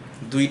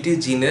দুইটি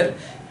জিনের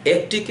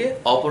একটিকে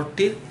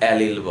অপরটির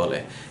অ্যালিল বলে,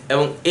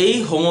 এবং এই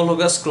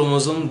হোমোলোগাস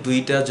ক্রোমোজোম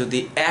দুইটা যদি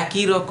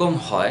একই রকম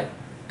হয়,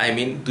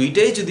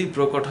 দুইটাই যদি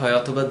প্রকট হয়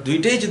অথবা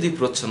দুইটাই যদি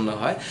প্রচ্ছন্ন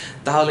হয়,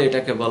 তাহলে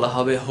এটাকে বলা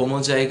হবে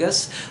হোমোজাইগাস।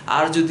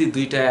 আর যদি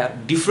দুইটা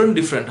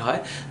ডিফারেন্ট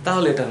হয়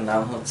তাহলে এটার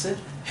নাম হচ্ছে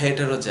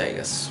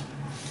heterozygous.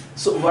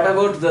 So what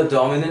about the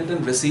dominant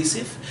and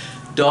recessive?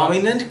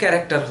 Dominant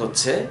character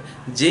হচ্ছে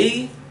যেই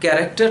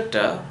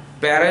ক্যারেক্টারটা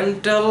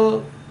প্যারেন্টাল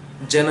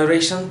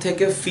জেনারেশন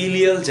থেকে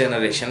ফিলিয়াল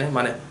জেনারেশনে,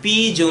 মানে পি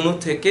জনু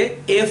থেকে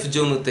এফ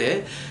জনুতে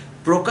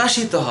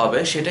প্রকাশিত হবে,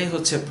 সেটাই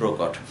হচ্ছে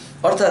প্রকট।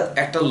 অর্থাৎ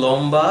একটা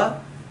লম্বা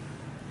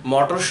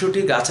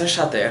মটরশুঁটি গাছের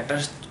সাথে একটা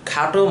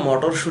খাটো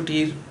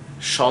মটরশুঁটির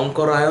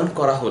সংকরায়ন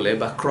করা হলে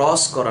বা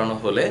ক্রস করানো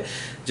হলে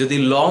যদি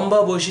লম্বা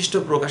বৈশিষ্ট্য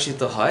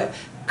প্রকাশিত হয়,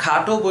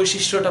 খাটো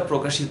বৈশিষ্ট্যটা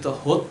প্রকাশিত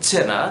হচ্ছে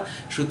না,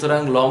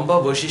 সুতরাং লম্বা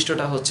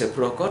বৈশিষ্ট্যটা হচ্ছে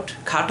প্রকট,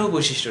 খাটো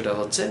বৈশিষ্ট্যটা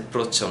হচ্ছে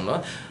প্রচ্ছন্ন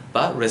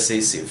বা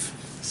রিসিসিভ।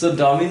 সো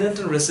ডমিনেন্ট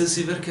আর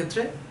রিসিসিভের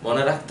ক্ষেত্রে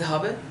মনে রাখতে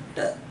হবে,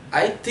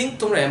 আই থিঙ্ক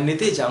তোমরা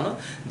এমনিতেই জানো,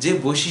 যে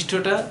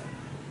বৈশিষ্ট্যটা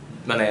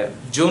মানে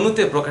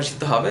যৌনুতে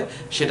প্রকাশিত হবে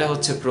সেটা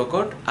হচ্ছে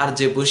প্রকট, আর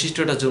যে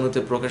বৈশিষ্ট্যটা যৌনুতে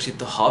প্রকাশিত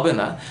হবে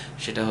না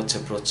সেটা হচ্ছে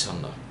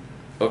প্রচ্ছন্ন।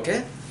 ওকে,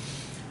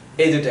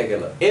 এই দুইটা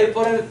গেল।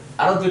 এরপরে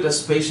আরো দুইটা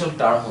স্পেশাল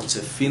টার্ম হচ্ছে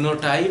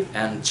phenotype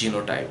and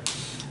genotype.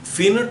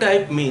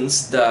 Phenotype means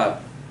the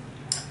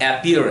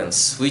appearance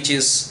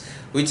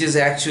which is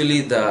actually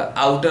the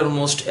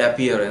outermost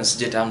appearance,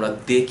 যেটা আমরা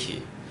দেখি।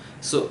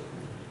 সো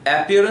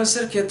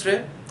অ্যাপিয়ারেন্সের ক্ষেত্রে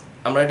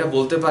আমরা এটা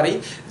বলতে পারি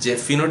যে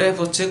ফিনোটাইপ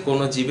হচ্ছে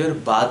কোনো জীবের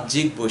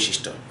বাহ্যিক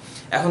বৈশিষ্ট্য।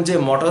 এখন যে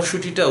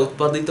মটরশুঁটিটা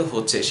উৎপাদিত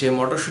হচ্ছে, সেই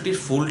মটরশুঁটির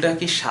ফুলটা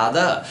কি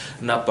সাদা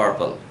না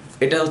পার্পল,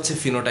 এটা হচ্ছে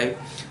ফিনোটাইপ।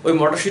 ওই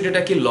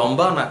মটরশুঁটিটা কি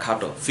লম্বা না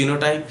খাটো,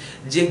 ফিনোটাইপ।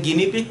 যে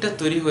গিনিপিগটা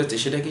তৈরি হয়েছে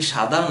সেটা কি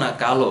সাদা না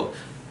কালো,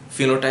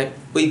 ফিনোটাইপ।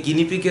 ওই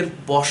গিনিপিগের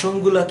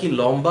পশমগুলা কি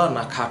লম্বা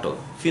না খাটো,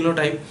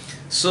 phenotype.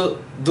 So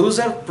those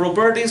are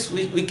properties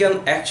we can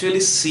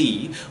actually see,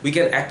 we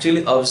can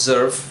actually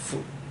observe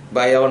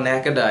by our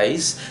naked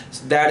eyes.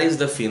 That is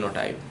the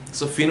phenotype.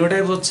 So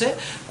phenotype হচ্ছে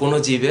কোনো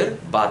জীবের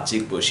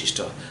বাহ্যিক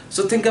বৈশিষ্ট্য।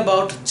 So think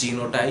about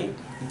genotype.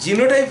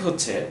 Genotype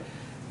হচ্ছে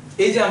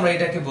এই যে আমরা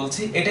এটাকে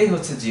বলছি, এটাই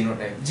হচ্ছে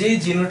জিনোটাইপ। যেই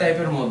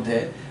জিনোটাইপের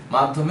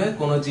মাধ্যমে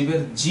কোনো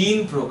জীবের জিন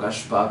প্রকাশ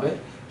পাবে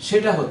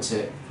সেটা হচ্ছে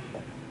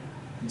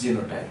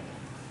জিনোটাইপ।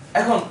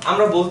 এখন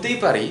আমরা বলতেই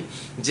পারি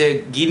যে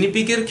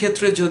গিনিপিগের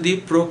ক্ষেত্রে যদি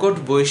প্রকট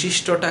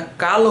বৈশিষ্ট্যটা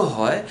কালো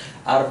হয়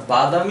আর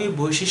বাদামি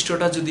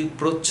বৈশিষ্ট্যটা যদি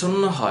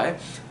প্রচ্ছন্ন হয়,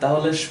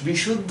 তাহলে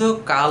বিশুদ্ধ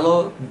কালো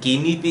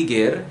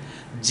গিনিপিগের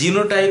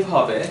জিনোটাইপ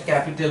হবে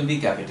ক্যাপিটাল বি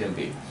ক্যাপিটাল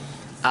বি,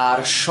 আর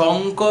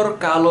সংকর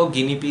কালো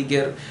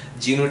গিনিপিগের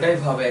জিনোটাইপ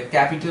হবে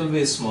ক্যাপিটাল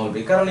বি স্মল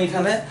বি। কারণ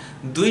এখানে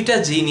দুইটা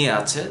জিনই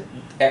আছে,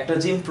 একটা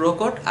জিন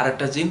প্রকট আর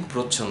একটা জিন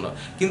প্রচ্ছন্ন,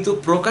 কিন্তু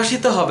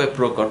প্রকাশিত হবে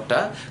প্রকটটা,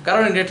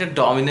 কারণ এটা একটা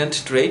ডমিনেন্ট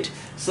ট্রেট।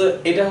 সো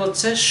এটা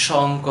হচ্ছে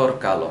সংকর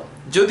কালো,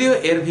 যদিও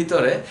এর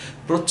ভিতরে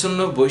প্রচ্ছন্ন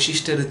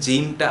বৈশিষ্ট্যের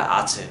জিনটা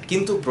আছে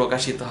কিন্তু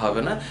প্রকাশিত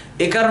হবে না,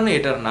 এ কারণে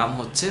এটার নাম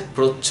হচ্ছে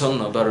প্রচ্ছন্ন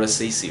বা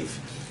রিসিসিভ।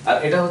 আর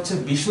এটা হচ্ছে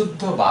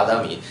বিশুদ্ধ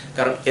বাদামি,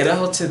 কারণ এরা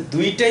হচ্ছে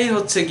দুইটাই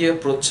হচ্ছে গিয়ে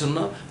প্রচ্ছন্ন,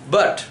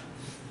 বাট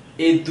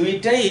এই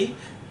দুইটাই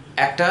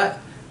একটা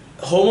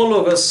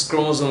হোমোলোগাস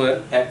ক্রোমোজোমের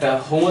একটা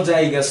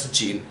হোমোজাইগাস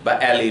জিন বা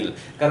অ্যালিল,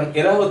 কারণ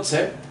এরা হচ্ছে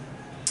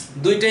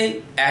দুইটাই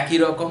একই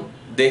রকম,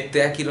 দেখতে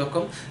একই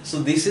রকম। So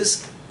this is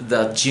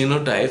the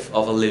genotype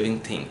of a living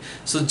thing.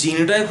 So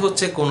genotype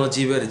হচ্ছে কোনো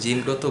জীবের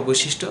জিনগত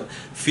বৈশিষ্ট্য,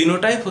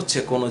 ফিনোটাইপ হচ্ছে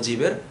কোনো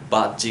জীবের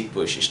বাহ্যিক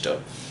বৈশিষ্ট্য।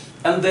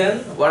 And then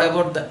what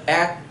about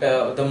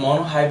the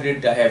monohybrid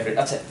dihybrid?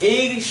 আচ্ছা,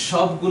 এই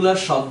সবগুলা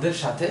শব্দের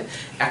সাথে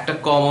একটা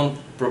কমন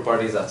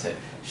প্রপার্টিজ আছে,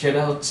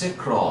 সেটা হচ্ছে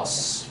ক্রস।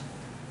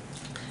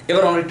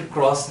 এবার আমরা একটু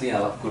ক্রস নিয়ে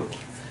আলাপ করব।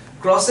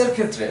 ক্রসের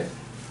ক্ষেত্রে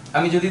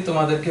আমি যদি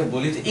তোমাদেরকে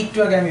বলি যে একটু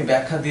আগে আমি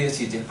ব্যাখ্যা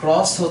দিয়েছি যে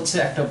ক্রস হচ্ছে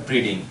একটা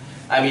ব্রিডিং,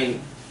 আই মিন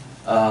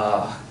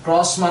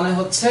ক্রস মানে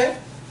হচ্ছে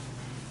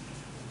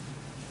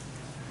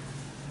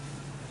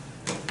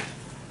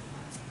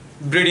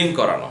ব্রিডিং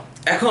করানো।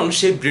 এখন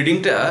সেই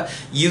ব্রিডিংটা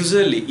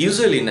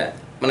ইউজুয়ালি না,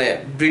 মানে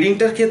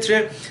ব্রিডিংটার ক্ষেত্রে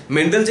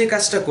মেন্ডেল যে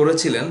কাজটা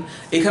করেছিলেন,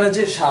 এখানে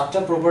যে 7টা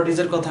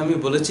প্রপার্টিজের কথা আমি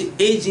বলেছি,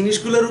 এই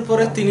জিনিসগুলোর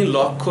উপরে তিনি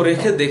লক্ষ্য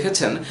রেখে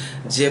দেখেছেন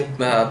যে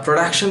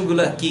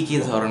প্রোডাকশনগুলো কি কি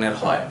ধরনের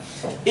হয়।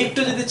 একটু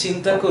যদি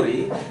চিন্তা করি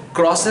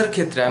ক্রসের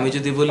ক্ষেত্রে, আমি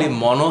যদি বলি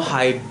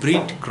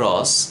মনোহাইব্রিড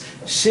ক্রস,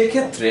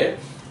 সেক্ষেত্রে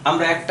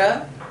আমরা একটা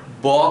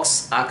বক্স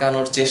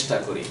আঁকানোর চেষ্টা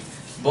করি।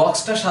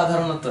 বক্সটা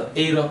সাধারণত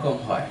এই রকম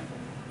হয়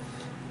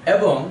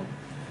এবং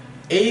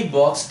এই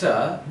বক্সটা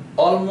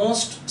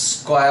অলমোস্ট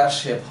স্কয়ার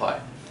শেপ হয়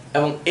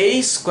এবং এই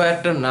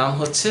স্কয়ারটার নাম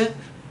হচ্ছে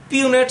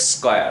পিউনেট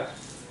স্কয়ার।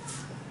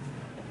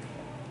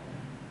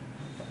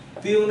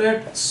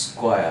 পিউনেট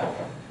স্কয়ার,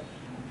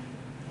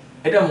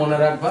 এটা মনে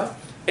রাখবা।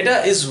 এটা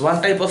is one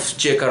type of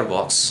checker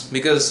box,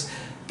 because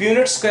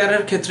পিউনেট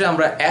স্কয়ারের ক্ষেত্রে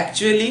আমরা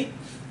অ্যাকচুয়ালি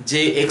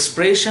যে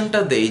এক্সপ্রেশনটা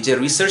দেই, যে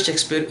রিসার্চ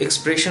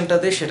এক্সপ্রেশনটা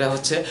দেই, সেটা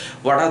হচ্ছে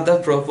what are the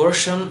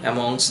proportion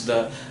amongst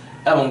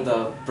the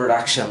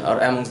production or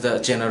amongst the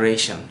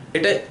generation।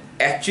 এটা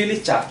অ্যাকচুয়ালি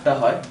 4টা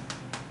হয়।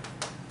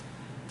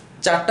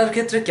 4টার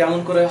ক্ষেত্রে কেমন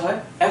করে হয়?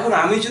 এখন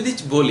আমি যদি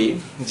বলি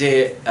যে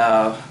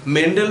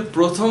মেন্ডেল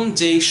প্রথম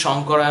যেই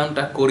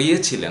সংকরায়নটা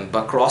করিয়েছিলেন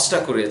বা ক্রসটা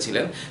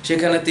করিয়েছিলেন,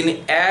 সেখানে তিনি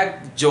এক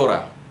জোড়া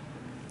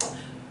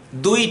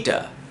 2টা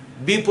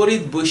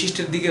বিপরীত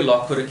বৈশিষ্ট্যের দিকে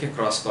লক্ষ্য রেখে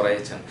ক্রস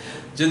করাইছেন।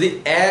 যদি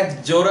এক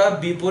জোড়া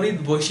বিপরীত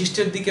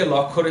বৈশিষ্ট্যের দিকে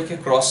লক্ষ্য রেখে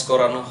ক্রস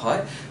করানো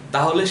হয়,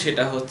 তাহলে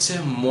সেটা হচ্ছে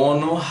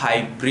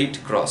মনোহাইব্রিড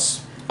ক্রস।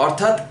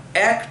 অর্থাৎ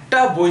একটা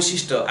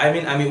বৈশিষ্ট্য,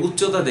 আমি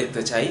উচ্চতা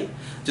দেখতে চাই,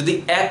 যদি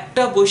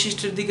একটা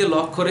বৈশিষ্ট্যের দিকে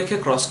লক্ষ্য রেখে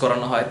ক্রস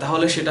করানো হয়,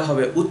 তাহলে সেটা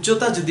হবে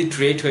উচ্চতা। যদি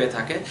ট্রেট হয়ে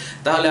থাকে,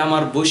 তাহলে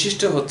আমার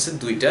বৈশিষ্ট্য হচ্ছে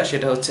 2টা,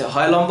 সেটা হচ্ছে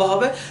হয় লম্বা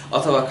হবে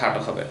অথবা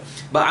খাটো হবে।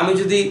 বা আমি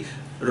যদি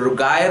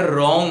গায়ের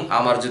রং,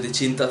 আমার যদি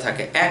চিন্তা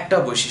থাকে একটা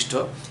বৈশিষ্ট্য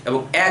এবং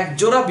এক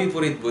জোড়া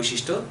বিপরীত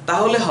বৈশিষ্ট্য,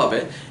 তাহলে হবে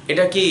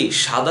এটা কি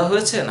সাদা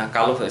হয়েছে না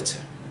কালো হয়েছে।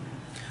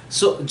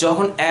 সো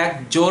যখন এক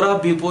জোড়া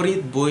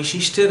বিপরীত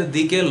বৈশিষ্ট্যের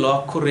দিকে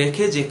লক্ষ্য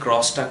রেখে যে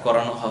ক্রসটা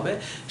করানো হবে,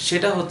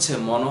 সেটা হচ্ছে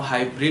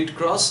মনোহাইব্রিড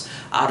ক্রস।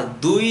 আর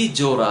 2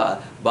 জোড়া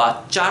বা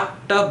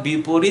 4টা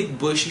বিপরীত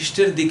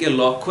বৈশিষ্ট্যের দিকে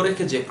লক্ষ্য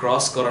রেখে যে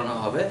ক্রস করানো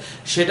হবে,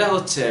 সেটা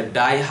হচ্ছে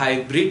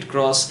ডাইহাইব্রিড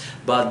ক্রস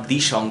বা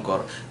দ্বিসংকর।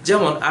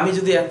 যেমন আমি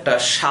যদি একটা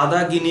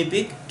সাদা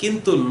গিনিপিগ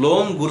কিন্তু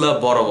লোমগুলা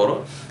বড় বড়,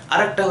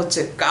 আরেকটা হচ্ছে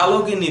কালো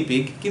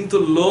গিনিপিগ কিন্তু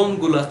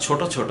লোমগুলা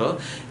ছোট ছোট,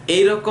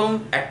 এইরকম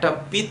একটা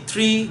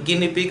পিতৃ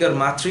গিনিপিগ আর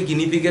মাতৃ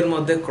গিনিপিগের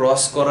মধ্যে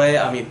ক্রস করায়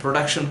আমি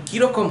প্রোডাকশন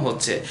কীরকম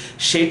হচ্ছে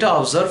সেটা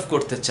অবজার্ভ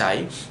করতে চাই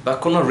বা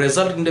কোনো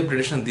রেজাল্ট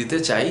ইন্টারপ্রিটেশন দিতে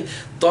চাই,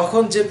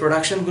 তখন যে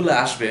প্রোডাকশনগুলো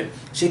আসবে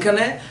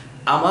সেখানে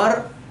আমার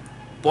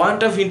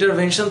পয়েন্ট অফ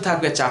ইন্টারভেনশন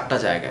থাকবে 4টা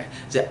জায়গায়,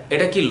 যে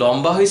এটা কি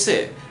লম্বা হয়েছে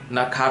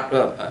না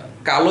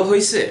কালো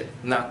হয়েছে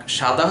না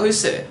সাদা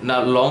হয়েছে না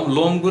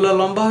লোমগুলা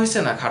লম্বা হয়েছে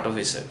না খাটো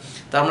হয়েছে।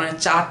 তার মানে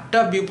 4টা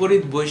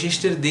বিপরীত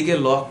বৈশিষ্ট্যের দিকে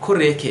লক্ষ্য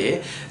রেখে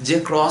যে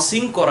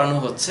ক্রসিং করানো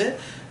হচ্ছে,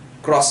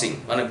 ক্রসিং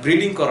মানে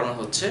ব্রিডিং করানো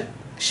হচ্ছে,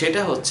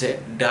 সেটা হচ্ছে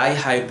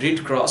ডাইহাইব্রিড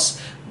ক্রস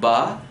বা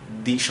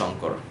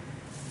দ্বিসংকর।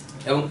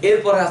 এবং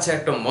এরপরে আছে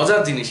একটা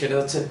মজার জিনিস, সেটা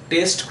হচ্ছে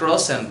test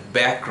cross and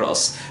back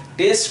cross.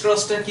 Test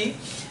ক্রসটা কি?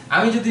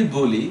 আমি যদি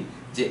বলি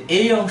যে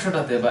এই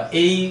অংশটাতে বা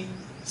এই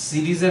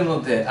সিরিজের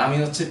মধ্যে আমি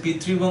হচ্ছে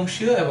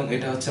পিতৃবংশীয় এবং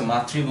এটা হচ্ছে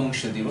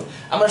মাতৃবংশীয় দিব।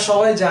 আমরা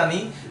সবাই জানি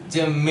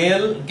যে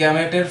মেল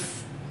গ্যামেটের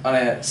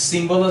মানে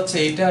সিম্বল হচ্ছে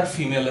এইটা আর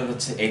ফিমেলের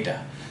হচ্ছে এটা।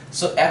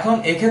 সো এখন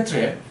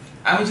এক্ষেত্রে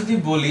আমি যদি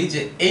বলি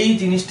যে এই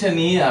জিনিসটা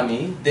নিয়ে আমি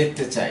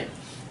দেখতে চাই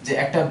যে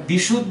একটা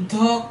বিশুদ্ধ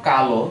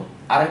কালো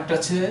আর একটা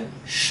হচ্ছে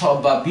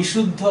বা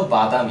বিশুদ্ধ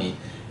বাদামি,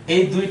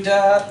 এই 2টা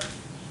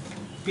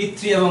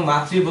পিতৃ এবং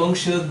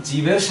মাতৃবংশীয়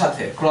জীবের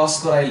সাথে ক্রস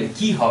করাইলে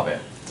কি হবে।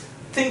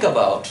 থিঙ্ক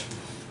অ্যাবাউট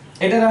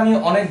এটার আমি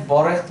অনেক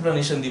বড়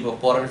এক্সপ্লেনেশন দিব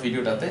পরের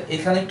ভিডিওটাতে,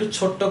 এখানে একটু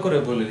ছোট্ট করে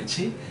বলে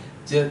দিচ্ছি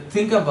যে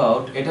থিঙ্ক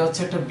অ্যাবাউট এটা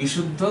হচ্ছে একটা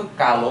বিশুদ্ধ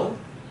কালো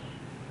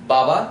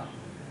বাবা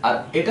আর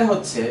এটা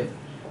হচ্ছে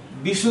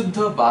বিশুদ্ধ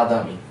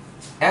বাদামি।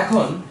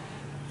 এখন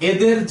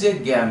এদের যে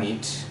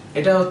গ্যামিট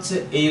এটা হচ্ছে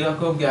এই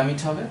রকম গ্যামিট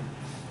হবে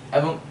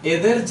এবং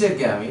এদের যে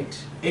গ্যামিট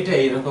এটা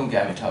এই রকম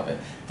গ্যামিট হবে।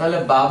 তাহলে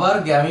বাবার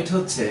গ্যামিট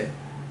হচ্ছে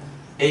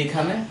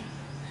এইখানে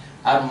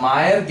আর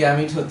মায়ের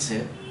গ্যামিট হচ্ছে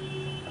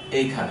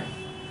এইখানে।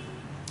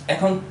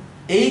 এখন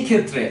এই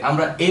ক্ষেত্রে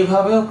আমরা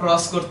এভাবেও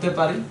ক্রস করতে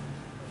পারি,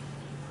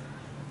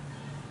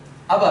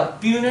 আবার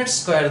পিউনেট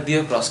স্কয়ার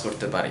দিয়েও ক্রস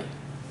করতে পারি।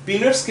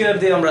 পিউনেট স্কয়ার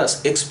দিয়ে আমরা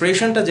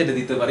এক্সপ্রেশনটা যেটা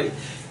দিতে পারি,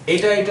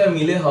 এটা এটা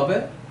মিলে হবে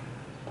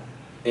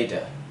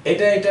এটা,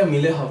 এটা এটা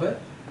মিলে হবে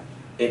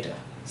এটা,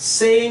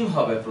 সেম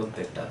হবে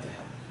প্রত্যেকটাতে,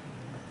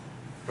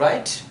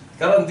 রাইট?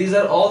 কারণ this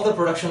R all the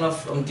production of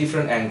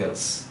different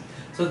angles.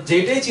 So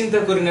যেটাই চিন্তা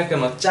করি না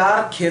কেন, চার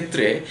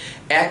ক্ষেত্রে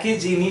একই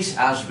জিনিস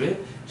আসবে,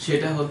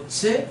 সেটা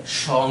হচ্ছে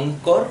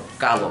শঙ্কর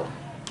কালো।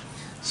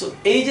 সো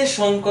এই যে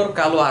শঙ্কর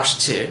কালো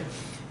আসছে,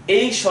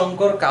 এই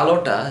শঙ্কর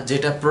কালোটা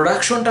যেটা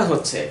প্রোডাকশনটা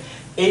হচ্ছে,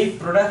 এই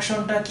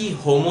প্রোডাকশনটা কি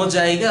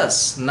হোমোজাইগাস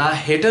না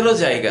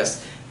হেটেরোজাইগাস,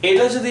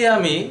 এটা যদি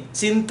আমি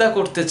চিন্তা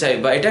করতে চাই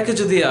বা এটাকে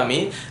যদি আমি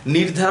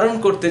নির্ধারণ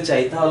করতে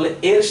চাই, তাহলে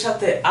এর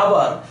সাথে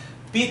আবার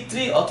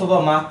পিতৃ অথবা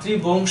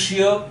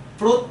মাতৃবংশীয়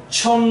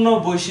প্রচ্ছন্ন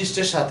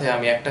বৈশিষ্ট্যের সাথে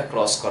আমি একটা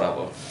ক্রস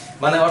করাবো।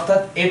 মানে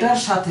অর্থাৎ এটার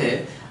সাথে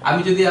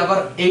আমি যদি আবার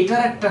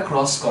এইটার একটা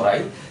ক্রস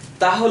করাই,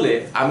 তাহলে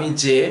আমি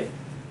যে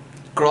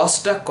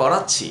ক্রসটা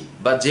করাচ্ছি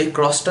বা যে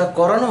ক্রসটা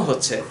করানো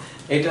হচ্ছে,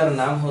 এটার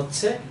নাম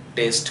হচ্ছে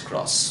টেস্ট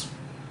ক্রস।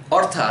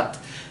 অর্থাৎ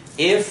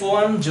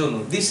F1 জনু,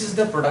 this is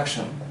the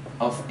production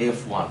of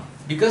F1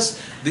 because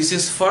this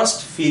is first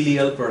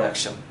filial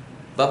production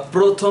বা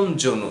প্রথম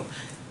জনু।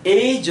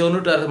 এই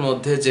জনুটার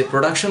মধ্যে যে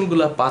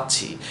প্রোডাকশনগুলো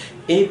পাচ্ছি,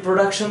 এই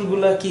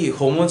প্রোডাকশনগুলো কি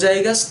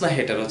হোমোজাইগাস না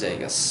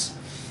হেটেরোজাইগাস,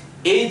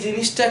 এই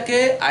জিনিসটাকে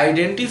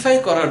আইডেন্টিফাই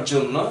করার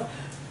জন্য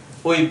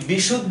ওই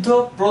বিশুদ্ধ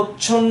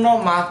প্রচ্ছন্ন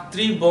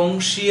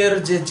মাতৃবংশীয়ের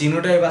যে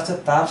জিনোটাইপ আছে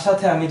তার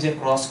সাথে আমি যে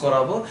ক্রস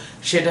করাবো,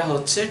 সেটা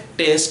হচ্ছে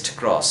টেস্ট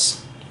ক্রস।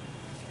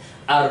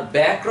 আর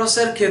ব্যাক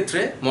ক্রসের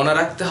ক্ষেত্রে মনে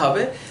রাখতে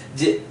হবে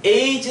যে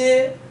এই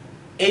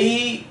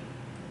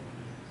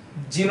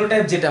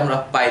জিনোটাইপ যেটা আমরা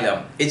পাইলাম,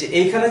 এই যে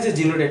এইখানে যে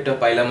জিনোটাইপটা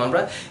পাইলাম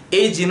আমরা,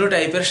 এই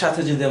জিনোটাইপের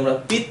সাথে যদি আমরা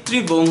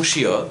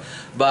পিতৃবংশীয়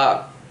বা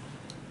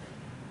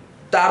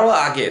তারও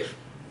আগের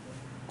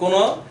কোন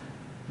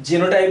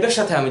জিনোটাইপের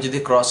সাথে আমি যদি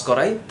ক্রস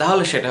করাই,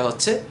 তাহলে সেটা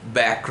হচ্ছে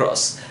ব্যাক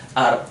ক্রস।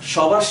 আর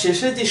সবার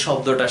শেষে যে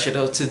শব্দটা, সেটা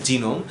হচ্ছে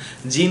জিনোম।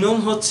 জিনোম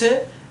হচ্ছে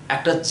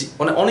একটা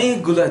মানে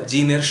অনেকগুলা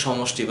জিনের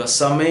সমষ্টি বা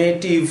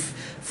সামেটিভ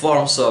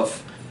ফর্মস অফ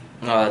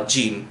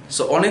জিন।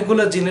 সো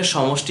অনেকগুলো জিনের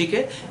সমষ্টিকে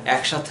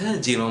একসাথে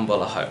জিনোম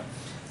বলা হয়।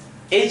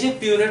 এই যে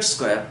পিউনেট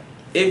স্কয়ার,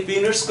 এই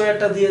পিউনেট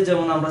স্কয়ারটা দিয়ে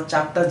যেমন আমরা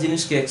চারটা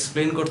জিনিসকে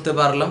এক্সপ্লেইন করতে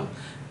পারলাম,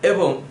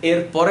 এবং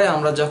এরপরে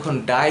আমরা যখন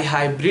ডাই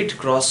হাইব্রিড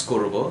ক্রস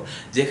করব,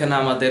 যেখানে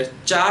আমাদের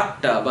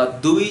চারটা বা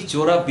দুই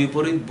জোড়া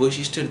বিপরীত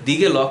বৈশিষ্ট্যের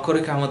দিকে লক্ষ্য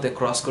রেখে আমাদের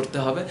ক্রস করতে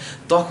হবে,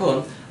 তখন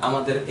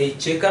আমাদের এই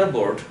চেকার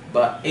বোর্ড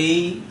বা এই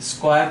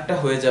স্কয়ারটা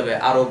হয়ে যাবে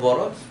আরো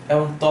বড়,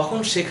 এবং তখন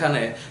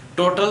সেখানে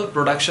টোটাল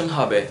প্রোডাকশন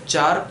হবে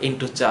 4 ×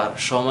 4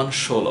 =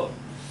 16।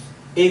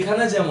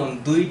 এখানে যেমন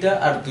দুইটা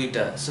আর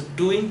দুইটা, সো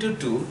 2 ×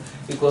 2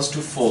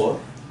 = 4।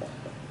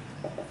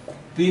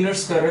 পিউনেট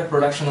স্কয়ারের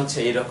প্রোডাকশন হচ্ছে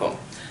এইরকম।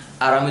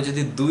 আর আমি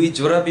যদি দুই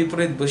জোড়া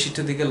বিপরীত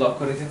বৈশিষ্ট্যের দিকে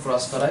লক্ষ্য রেখে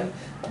ক্রস করাই,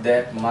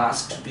 that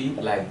must be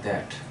like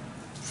that,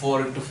 4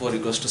 × 4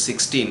 =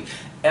 16।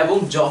 এবং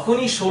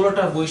যখনই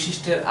 16টা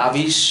বৈশিষ্ট্যের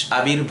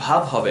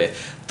আবির্ভাব হবে,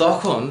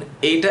 তখন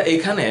এইটা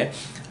এখানে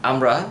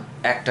আমরা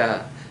একটা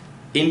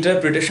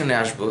ইন্টারপ্রিটেশনে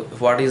আসবো,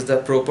 what is the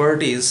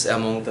properties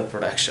among the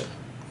production.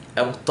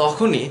 এবং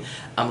তখনই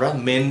আমরা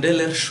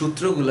মেন্ডেলের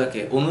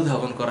সূত্রগুলোকে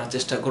অনুধাবন করার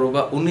চেষ্টা করব,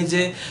 বা উনি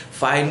যে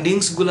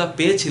ফাইন্ডিংসগুলো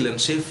পেয়েছিলেন,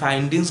 সেই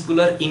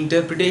ফাইন্ডিংসগুলোর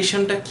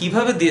ইন্টারপ্রিটেশনটা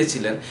কিভাবে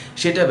দিয়েছিলেন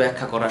সেটা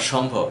ব্যাখ্যা করা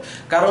সম্ভব।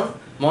 কারণ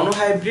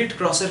মনোহাইব্রিড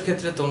ক্রসের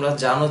ক্ষেত্রে তোমরা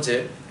জানো যে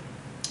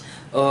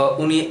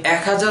উনি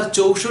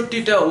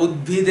 1064টা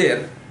উদ্ভিদের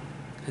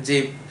যে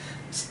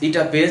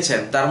এটা পেয়েছেন,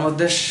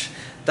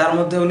 তার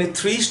মধ্যে উনি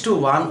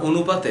 3:1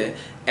 অনুপাতে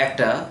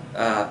একটা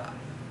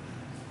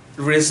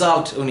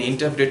রেজাল্ট উনি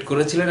ইন্টারপ্রেট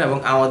করেছিলেন এবং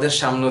আমাদের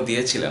সামনে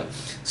দিয়েছিলেন।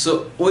 সো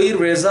ওই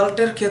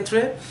রেজাল্টের ক্ষেত্রে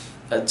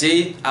যেই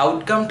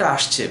আউটকামটা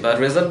আসছে, বা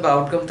রেজাল্ট বা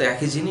আউটকাম তো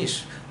একই জিনিস,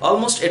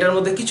 অলমোস্ট এটার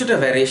মধ্যে কিছুটা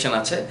ভ্যারিয়েশন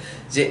আছে,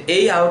 যে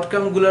এই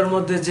আউটকামগুলোর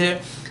মধ্যে যে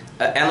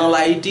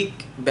অ্যানালাইটিক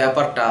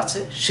ব্যাপারটা আছে,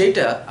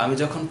 সেইটা আমি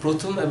যখন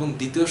প্রথম এবং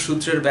দ্বিতীয়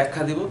সূত্রের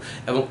ব্যাখ্যা দিব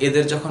এবং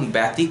এদের যখন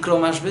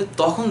ব্যতিক্রম আসবে,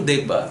 তখন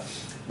দেখবা,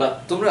 বা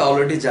তোমরা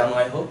অলরেডি জানো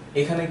আই হোপ,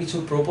 এখানে কিছু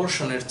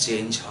প্রপোর্শনের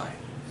চেঞ্জ হয়।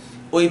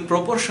 ওই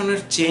প্রপোর্শনের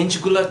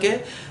চেঞ্জগুলোকে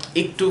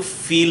একটু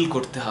ফিল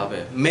করতে হবে।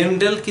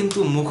 মেন্ডেল কিন্তু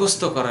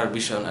মুখস্থ করার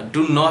বিষয় না,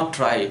 do not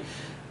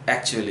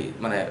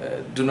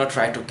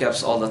try to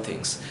caps all the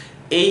things.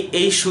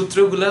 এই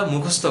সূত্রগুলা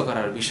মুখস্থ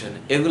করার বিষয় না,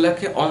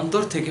 এগুলাকে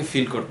অন্তর থেকে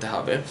ফিল করতে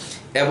হবে।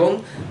 এবং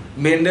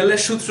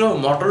মেন্ডেলের সূত্র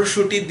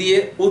মটরশুঁটি দিয়ে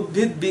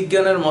উদ্ভিদ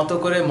বিজ্ঞানের মতো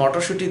করে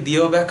মটরশুঁটি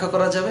দিয়েও ব্যাখ্যা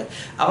করা যাবে,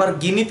 আবার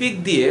গিনিপিগ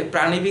দিয়ে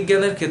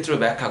প্রাণীবিজ্ঞানের ক্ষেত্রে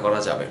ব্যাখ্যা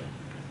করা যাবে।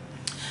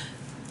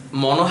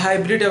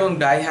 মনোহাইব্রিড এবং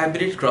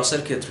ডাইহাইব্রিড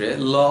ক্রসের ক্ষেত্রে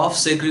law of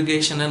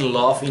segregation and law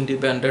of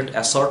independent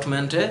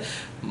অ্যাসর্টমেন্টে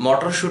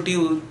মটরশুঁটি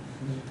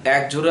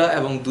এক জোড়া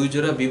এবং দুই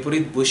জোড়া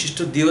বিপরীত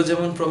বৈশিষ্ট্য দিয়েও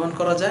যেমন প্রমাণ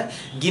করা যায়,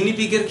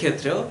 গিনিপিগের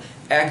ক্ষেত্রেও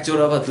এক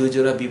জোড়া বা দুই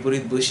জোড়া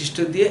বিপরীত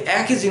বৈশিষ্ট্য দিয়ে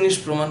একই জিনিস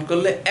প্রমাণ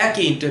করলে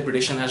একই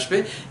ইন্টারপ্রিটেশন আসবে,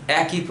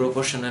 একই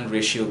প্রপোর্শনাল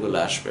রেশিওগুলো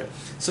আসবে।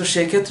 সো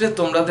সেক্ষেত্রে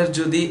তোমাদের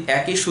যদি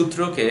একই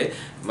সূত্রকে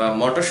বা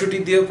মটরশুঁটি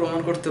দিয়েও প্রমাণ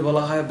করতে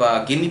বলা হয় বা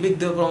গিনিপিগ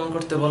দিয়েও প্রমাণ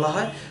করতে বলা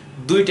হয়,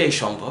 দুইটাই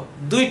সম্ভব,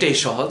 দুইটাই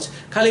সহজ,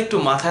 খালি একটু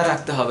মাথায়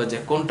রাখতে হবে যে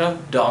কোনটা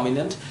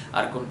ডমিনেন্ট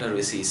আর কোনটা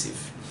রিসিসিভ।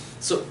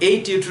 সো এই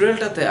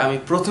টিউটোরিয়ালটাতে আমি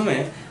প্রথমে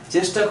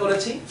চেষ্টা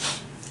করেছি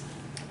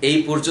এই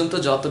পর্যন্ত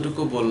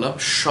যতটুকু বললাম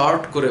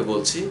শর্ট করে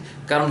বলছি,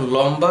 কারণ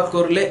লম্বা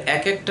করলে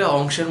এক একটা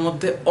অংশের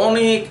মধ্যে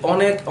অনেক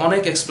অনেক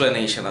অনেক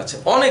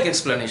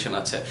এক্সপ্লেনেশন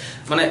আছে।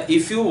 মানে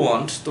ইফ ইউ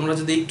ওয়ান্ট, তোমরা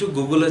যদি একটু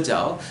গুগলে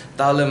যাও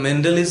তাহলে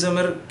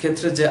মেন্ডেলিজমের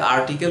ক্ষেত্রে যে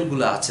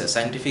আর্টিকেলগুলো আছে,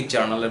 সায়েন্টিফিক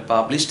জার্নালের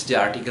পাবলিশড যে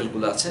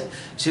আর্টিকেলগুলো আছে,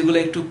 সেগুলো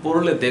একটু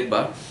পড়লে দেখবা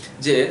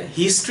যে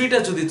হিস্ট্রিটা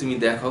যদি তুমি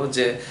দেখো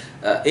যে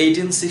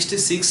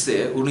 1866-এ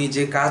উনি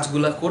যে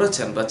কাজগুলো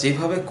করেছেন বা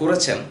যেভাবে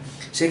করেছেন,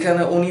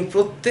 সেখানে উনি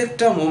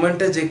প্রত্যেকটা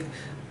মোমেন্টে যে,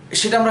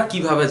 সেটা আমরা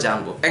কিভাবে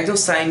জানবো? একজন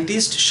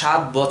সায়েন্টিস্ট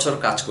 7 বছর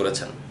কাজ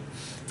করেছেন,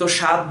 তো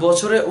 7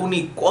 বছরে উনি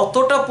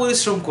কতটা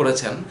পরিশ্রম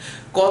করেছেন,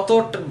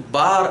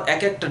 কতবার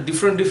এক একটা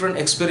ডিফারেন্ট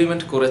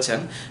এক্সপেরিমেন্ট করেছেন,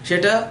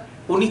 সেটা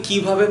উনি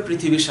কিভাবে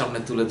পৃথিবীর সামনে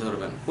তুলে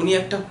ধরবেন। উনি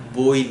একটা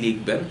বই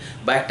লিখবেন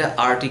বা একটা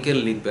আর্টিকেল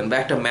লিখবেন বা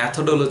একটা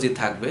ম্যাথোডোলজি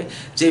থাকবে,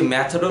 যে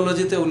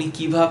ম্যাথোডোলজিতে উনি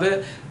কিভাবে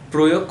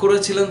প্রয়োগ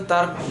করেছিলেন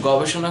তার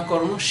গবেষণা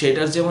কর্ম,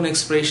 সেটার যেমন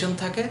এক্সপ্রেশন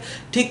থাকে,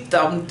 ঠিক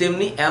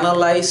তেমনি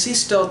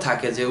অ্যানালাইসিসটাও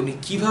থাকে, যে উনি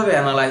কিভাবে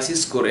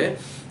অ্যানালাইসিস করে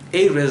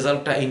এই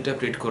রেজাল্টটা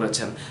ইন্টারপ্রিট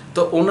করেছেন।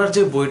 তো ওনার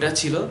যে বইটা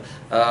ছিল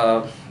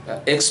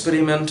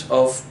এক্সপেরিমেন্ট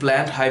অফ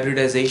প্ল্যান্ট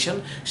হাইব্রিডাইজেশন,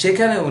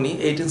 সেখানে উনি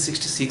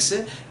 1866-এ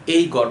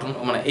এই গঠন,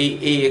 মানে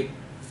এই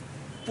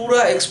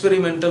পুরা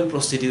এক্সপেরিমেন্টাল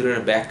প্রসিডিউরের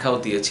ব্যাখ্যাও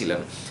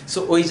দিয়েছিলেন। সো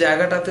ওই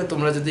জায়গাটাতে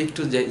তোমরা যদি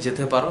একটু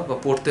যেতে পারো বা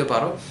পড়তে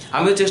পারো,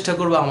 আমিও চেষ্টা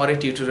করবো আমার এই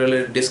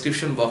টিউটোরিয়ালের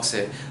ডেসক্রিপশন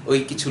বক্সে ওই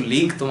কিছু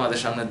লিঙ্ক তোমাদের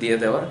সামনে দিয়ে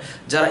দেওয়ার,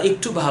 যারা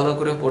একটু ভালো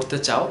করে পড়তে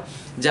চাও,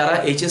 যারা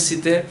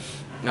এইচএসসিতে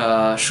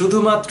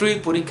শুধুমাত্রই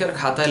পরীক্ষার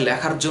খাতায়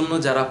লেখার জন্য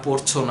যারা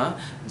পড়ছো না,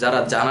 যারা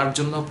জানার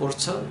জন্য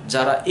পড়ছো,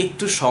 যারা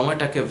একটু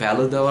সময়টাকে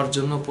ভ্যালু দেওয়ার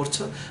জন্য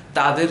পড়ছো,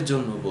 তাদের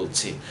জন্য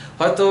বলছি।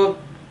 হয়তো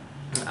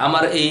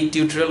আমার এই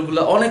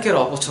টিউটোরিয়ালগুলো অনেকের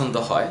অপছন্দ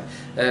হয়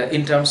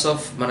ইন টার্মস অফ,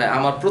 মানে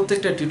আমার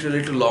প্রত্যেকটা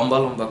টিউটোরিয়াল একটু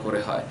লম্বা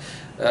করে হয়,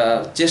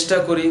 চেষ্টা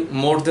করি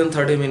মোর দেন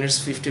 30 মিনিটস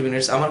 50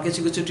 মিনিটস। আমার কিছু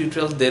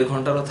টিউটোরিয়াল 1.5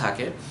 ঘন্টারও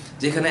থাকে,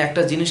 যেখানে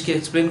একটা জিনিসকে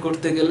এক্সপ্লেন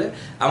করতে গেলে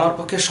আমার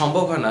পক্ষে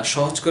সম্ভব হয় না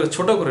সহজ করে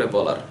ছোট করে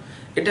বলার,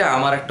 এটা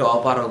আমার একটা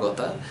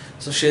অপারগতা।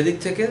 সো সেদিক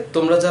থেকে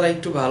তোমরা যারা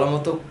একটু ভালো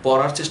মতো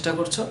পড়ার চেষ্টা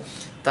করছো,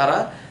 তারা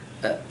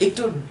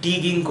একটু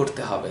ডিগিং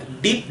করতে হবে,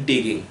 ডিপ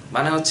ডিগিং,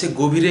 মানে হচ্ছে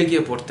গভীরে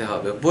গিয়ে পড়তে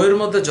হবে। বইয়ের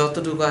মধ্যে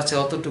যতটুকু আছে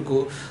অতটুকু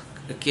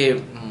কে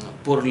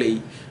পড়লেই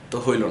তো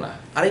হইল না,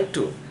 আর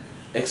একটু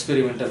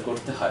এক্সপেরিমেন্টাল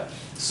করতে হয়।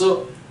 সো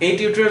এই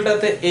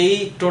টিউটোরিয়ালটাতে এই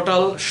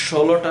টোটাল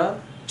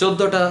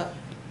 14টা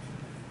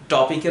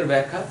টপিকের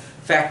ব্যাখ্যা,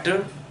 ফ্যাক্টর,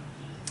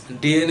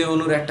 ডিএনএ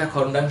অণুর একটা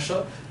খণ্ডাংশ,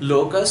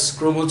 লোকাস,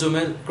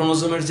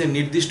 ক্রোমোজোমের যে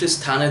নির্দিষ্ট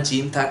স্থানে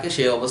জিন থাকে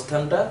সেই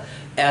অবস্থানটা,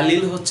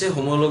 অ্যালিল হচ্ছে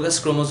হোমোলোগাস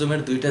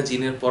ক্রোমোজোমের দুইটা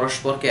জিনের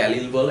পরস্পরকে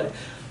অ্যালিল বলে,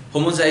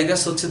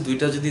 হোমোজাইগাস হচ্ছে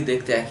দুইটা যদি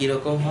দেখতে একই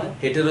রকম হয়,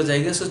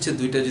 হেটেরোজাইগাস হচ্ছে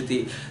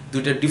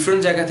দুইটা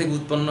ডিফারেন্ট জায়গা থেকে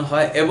উৎপন্ন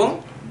হয় এবং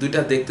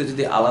দুইটা দেখতে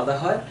যদি আলাদা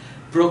হয়।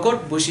 প্রকট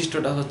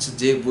বৈশিষ্ট্যটা হচ্ছে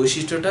যে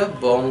বৈশিষ্ট্যটা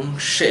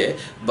বংশে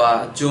বা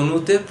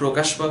যৌনতে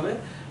প্রকাশ পাবে,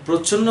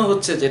 প্রচ্ছন্ন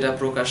হচ্ছে যেটা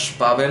প্রকাশ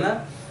পাবে না।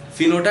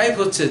 ফিনোটাইপ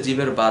হচ্ছে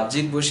জীবের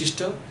বাহ্যিক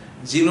বৈশিষ্ট্য,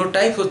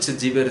 জিনোটাইপ হচ্ছে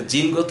জীবের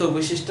জিনগত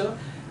বৈশিষ্ট্য,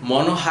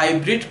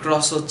 মনোহাইব্রিড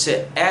ক্রস হচ্ছে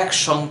এক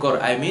সংকর,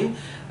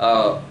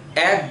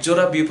 এক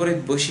জোড়া বিপরীত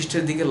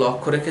বৈশিষ্ট্যের দিকে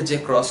লক্ষ্য রেখে যে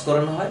ক্রস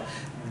করানো হয়।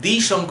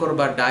 দ্বিসংকর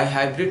বা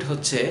ডাইহাইব্রিড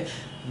হচ্ছে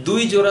 2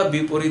 জোড়া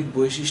বিপরীত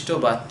বৈশিষ্ট্য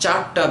বা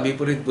 4টা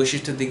বিপরীত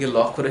বৈশিষ্ট্যের দিকে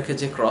লক্ষ্য রেখে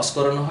যে ক্রস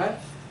করানো হয়।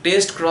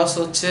 টেস্ট ক্রস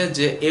হচ্ছে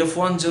যে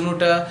F1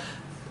 জনুটা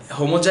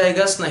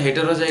হোমোজাইগাস না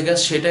হেটেরোজাইগাস,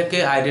 সেটাকে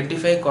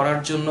আইডেন্টিফাই করার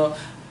জন্য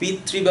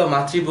পিতৃ বা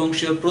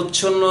মাতৃবংশীয়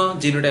প্রচ্ছন্ন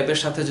জিনোটাইপের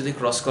সাথে যদি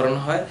ক্রস করানো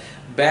হয়।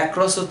 ব্যাক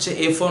ক্রস হচ্ছে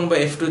F1 বা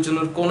F2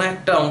 জনুর কোনো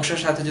একটা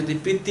অংশের সাথে যদি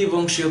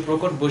পিতৃবংশীয়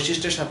প্রকট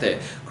বৈশিষ্ট্যের সাথে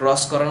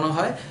ক্রস করানো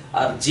হয়।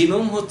 আর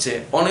জিনোম হচ্ছে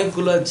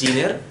অনেকগুলো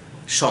জিনের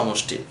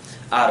সমষ্টি।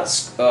 আর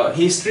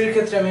হিস্ট্রির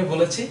ক্ষেত্রে আমি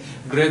বলেছি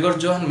গ্রেগর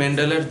জোহান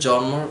মেন্ডেলের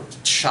জন্ম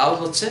সাল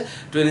হচ্ছে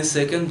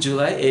 22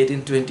 জুলাই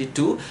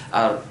 1822,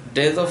 আর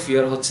ডেথ অফ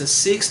ইয়ার হচ্ছে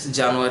 6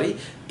 জানুয়ারি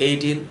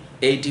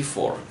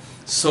 1884।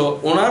 সো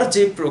ওনার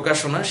যে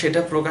প্রকাশনা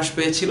সেটা প্রকাশ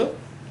পেয়েছিল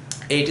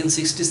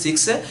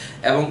 1866-এ,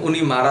 এবং উনি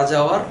মারা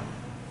যাওয়ার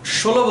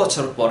 16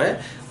 বছর পরে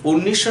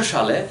 1900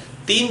 সালে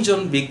 3 জন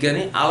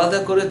বিজ্ঞানী আলাদা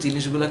করে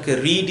জিনিসগুলোকে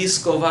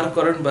রিডিসকভার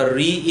করেন বা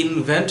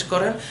রিইনভেন্ট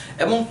করেন,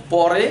 এবং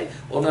পরে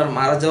ওনার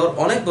মারা যাওয়ার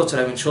অনেক বছর,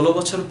 16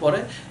 বছর পরে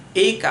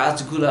এই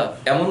কাজগুলা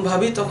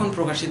এমনভাবেই তখন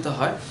প্রকাশিত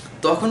হয়,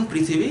 তখন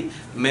পৃথিবী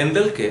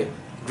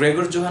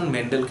গ্রেগর জোহান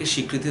মেন্ডেলকে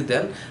স্বীকৃতি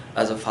দেন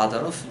as a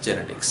father of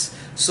genetics.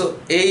 So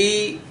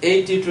এই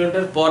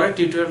টিউটোরিয়ালটার পরের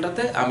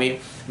টিউটোরিয়ালটাতে আমি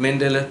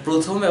মেন্ডেলের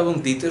প্রথম এবং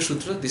দ্বিতীয়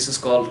সূত্র, this is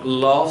called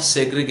law of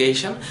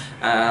segregation,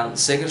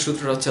 second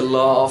সূত্র হচ্ছে ল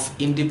অফ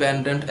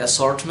ইন্ডিপেন্ডেন্ট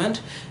অ্যাসর্টমেন্ট,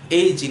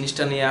 এই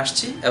জিনিসটা নিয়ে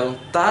আসছি। এবং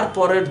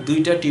তারপরের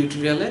 2টা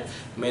টিউটোরিয়ালে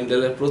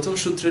মেন্ডেলের প্রথম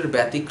সূত্রের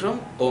ব্যতিক্রম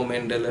ও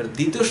মেন্ডেলের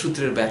দ্বিতীয়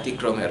সূত্রের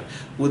ব্যতিক্রমের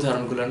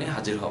উদাহরণগুলো নিয়ে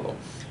হাজির হব।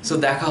 সো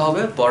দেখা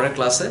হবে পরের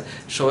ক্লাসে।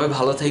 সবাই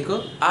ভালো থেকো,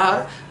 আর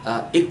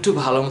একটু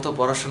ভালো মতো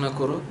পড়াশোনা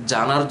করো,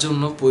 জানার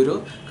জন্য পড়ো,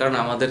 কারণ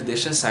আমাদের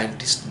দেশে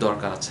সায়েন্টিস্ট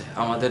দরকার আছে।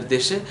 আমাদের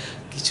দেশে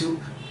কিছু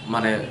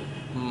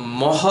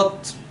মহৎ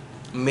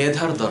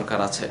মেধার দরকার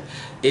আছে,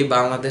 এই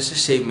বাংলাদেশে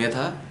সেই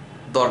মেধা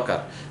দরকার।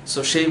 সো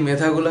সেই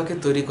মেধাগুলোকে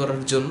তৈরি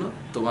করার জন্য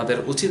তোমাদের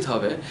উচিত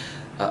হবে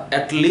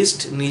অ্যাটলিস্ট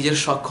নিজের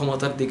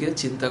সক্ষমতার দিকে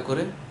চিন্তা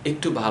করে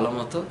একটু ভালো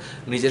মতো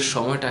নিজের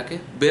সময়টাকে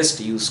বেস্ট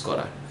ইউজ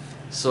করা।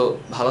 সো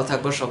ভালো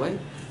থাকবে সবাই,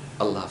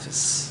 আল্লাহ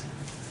হাফিজ।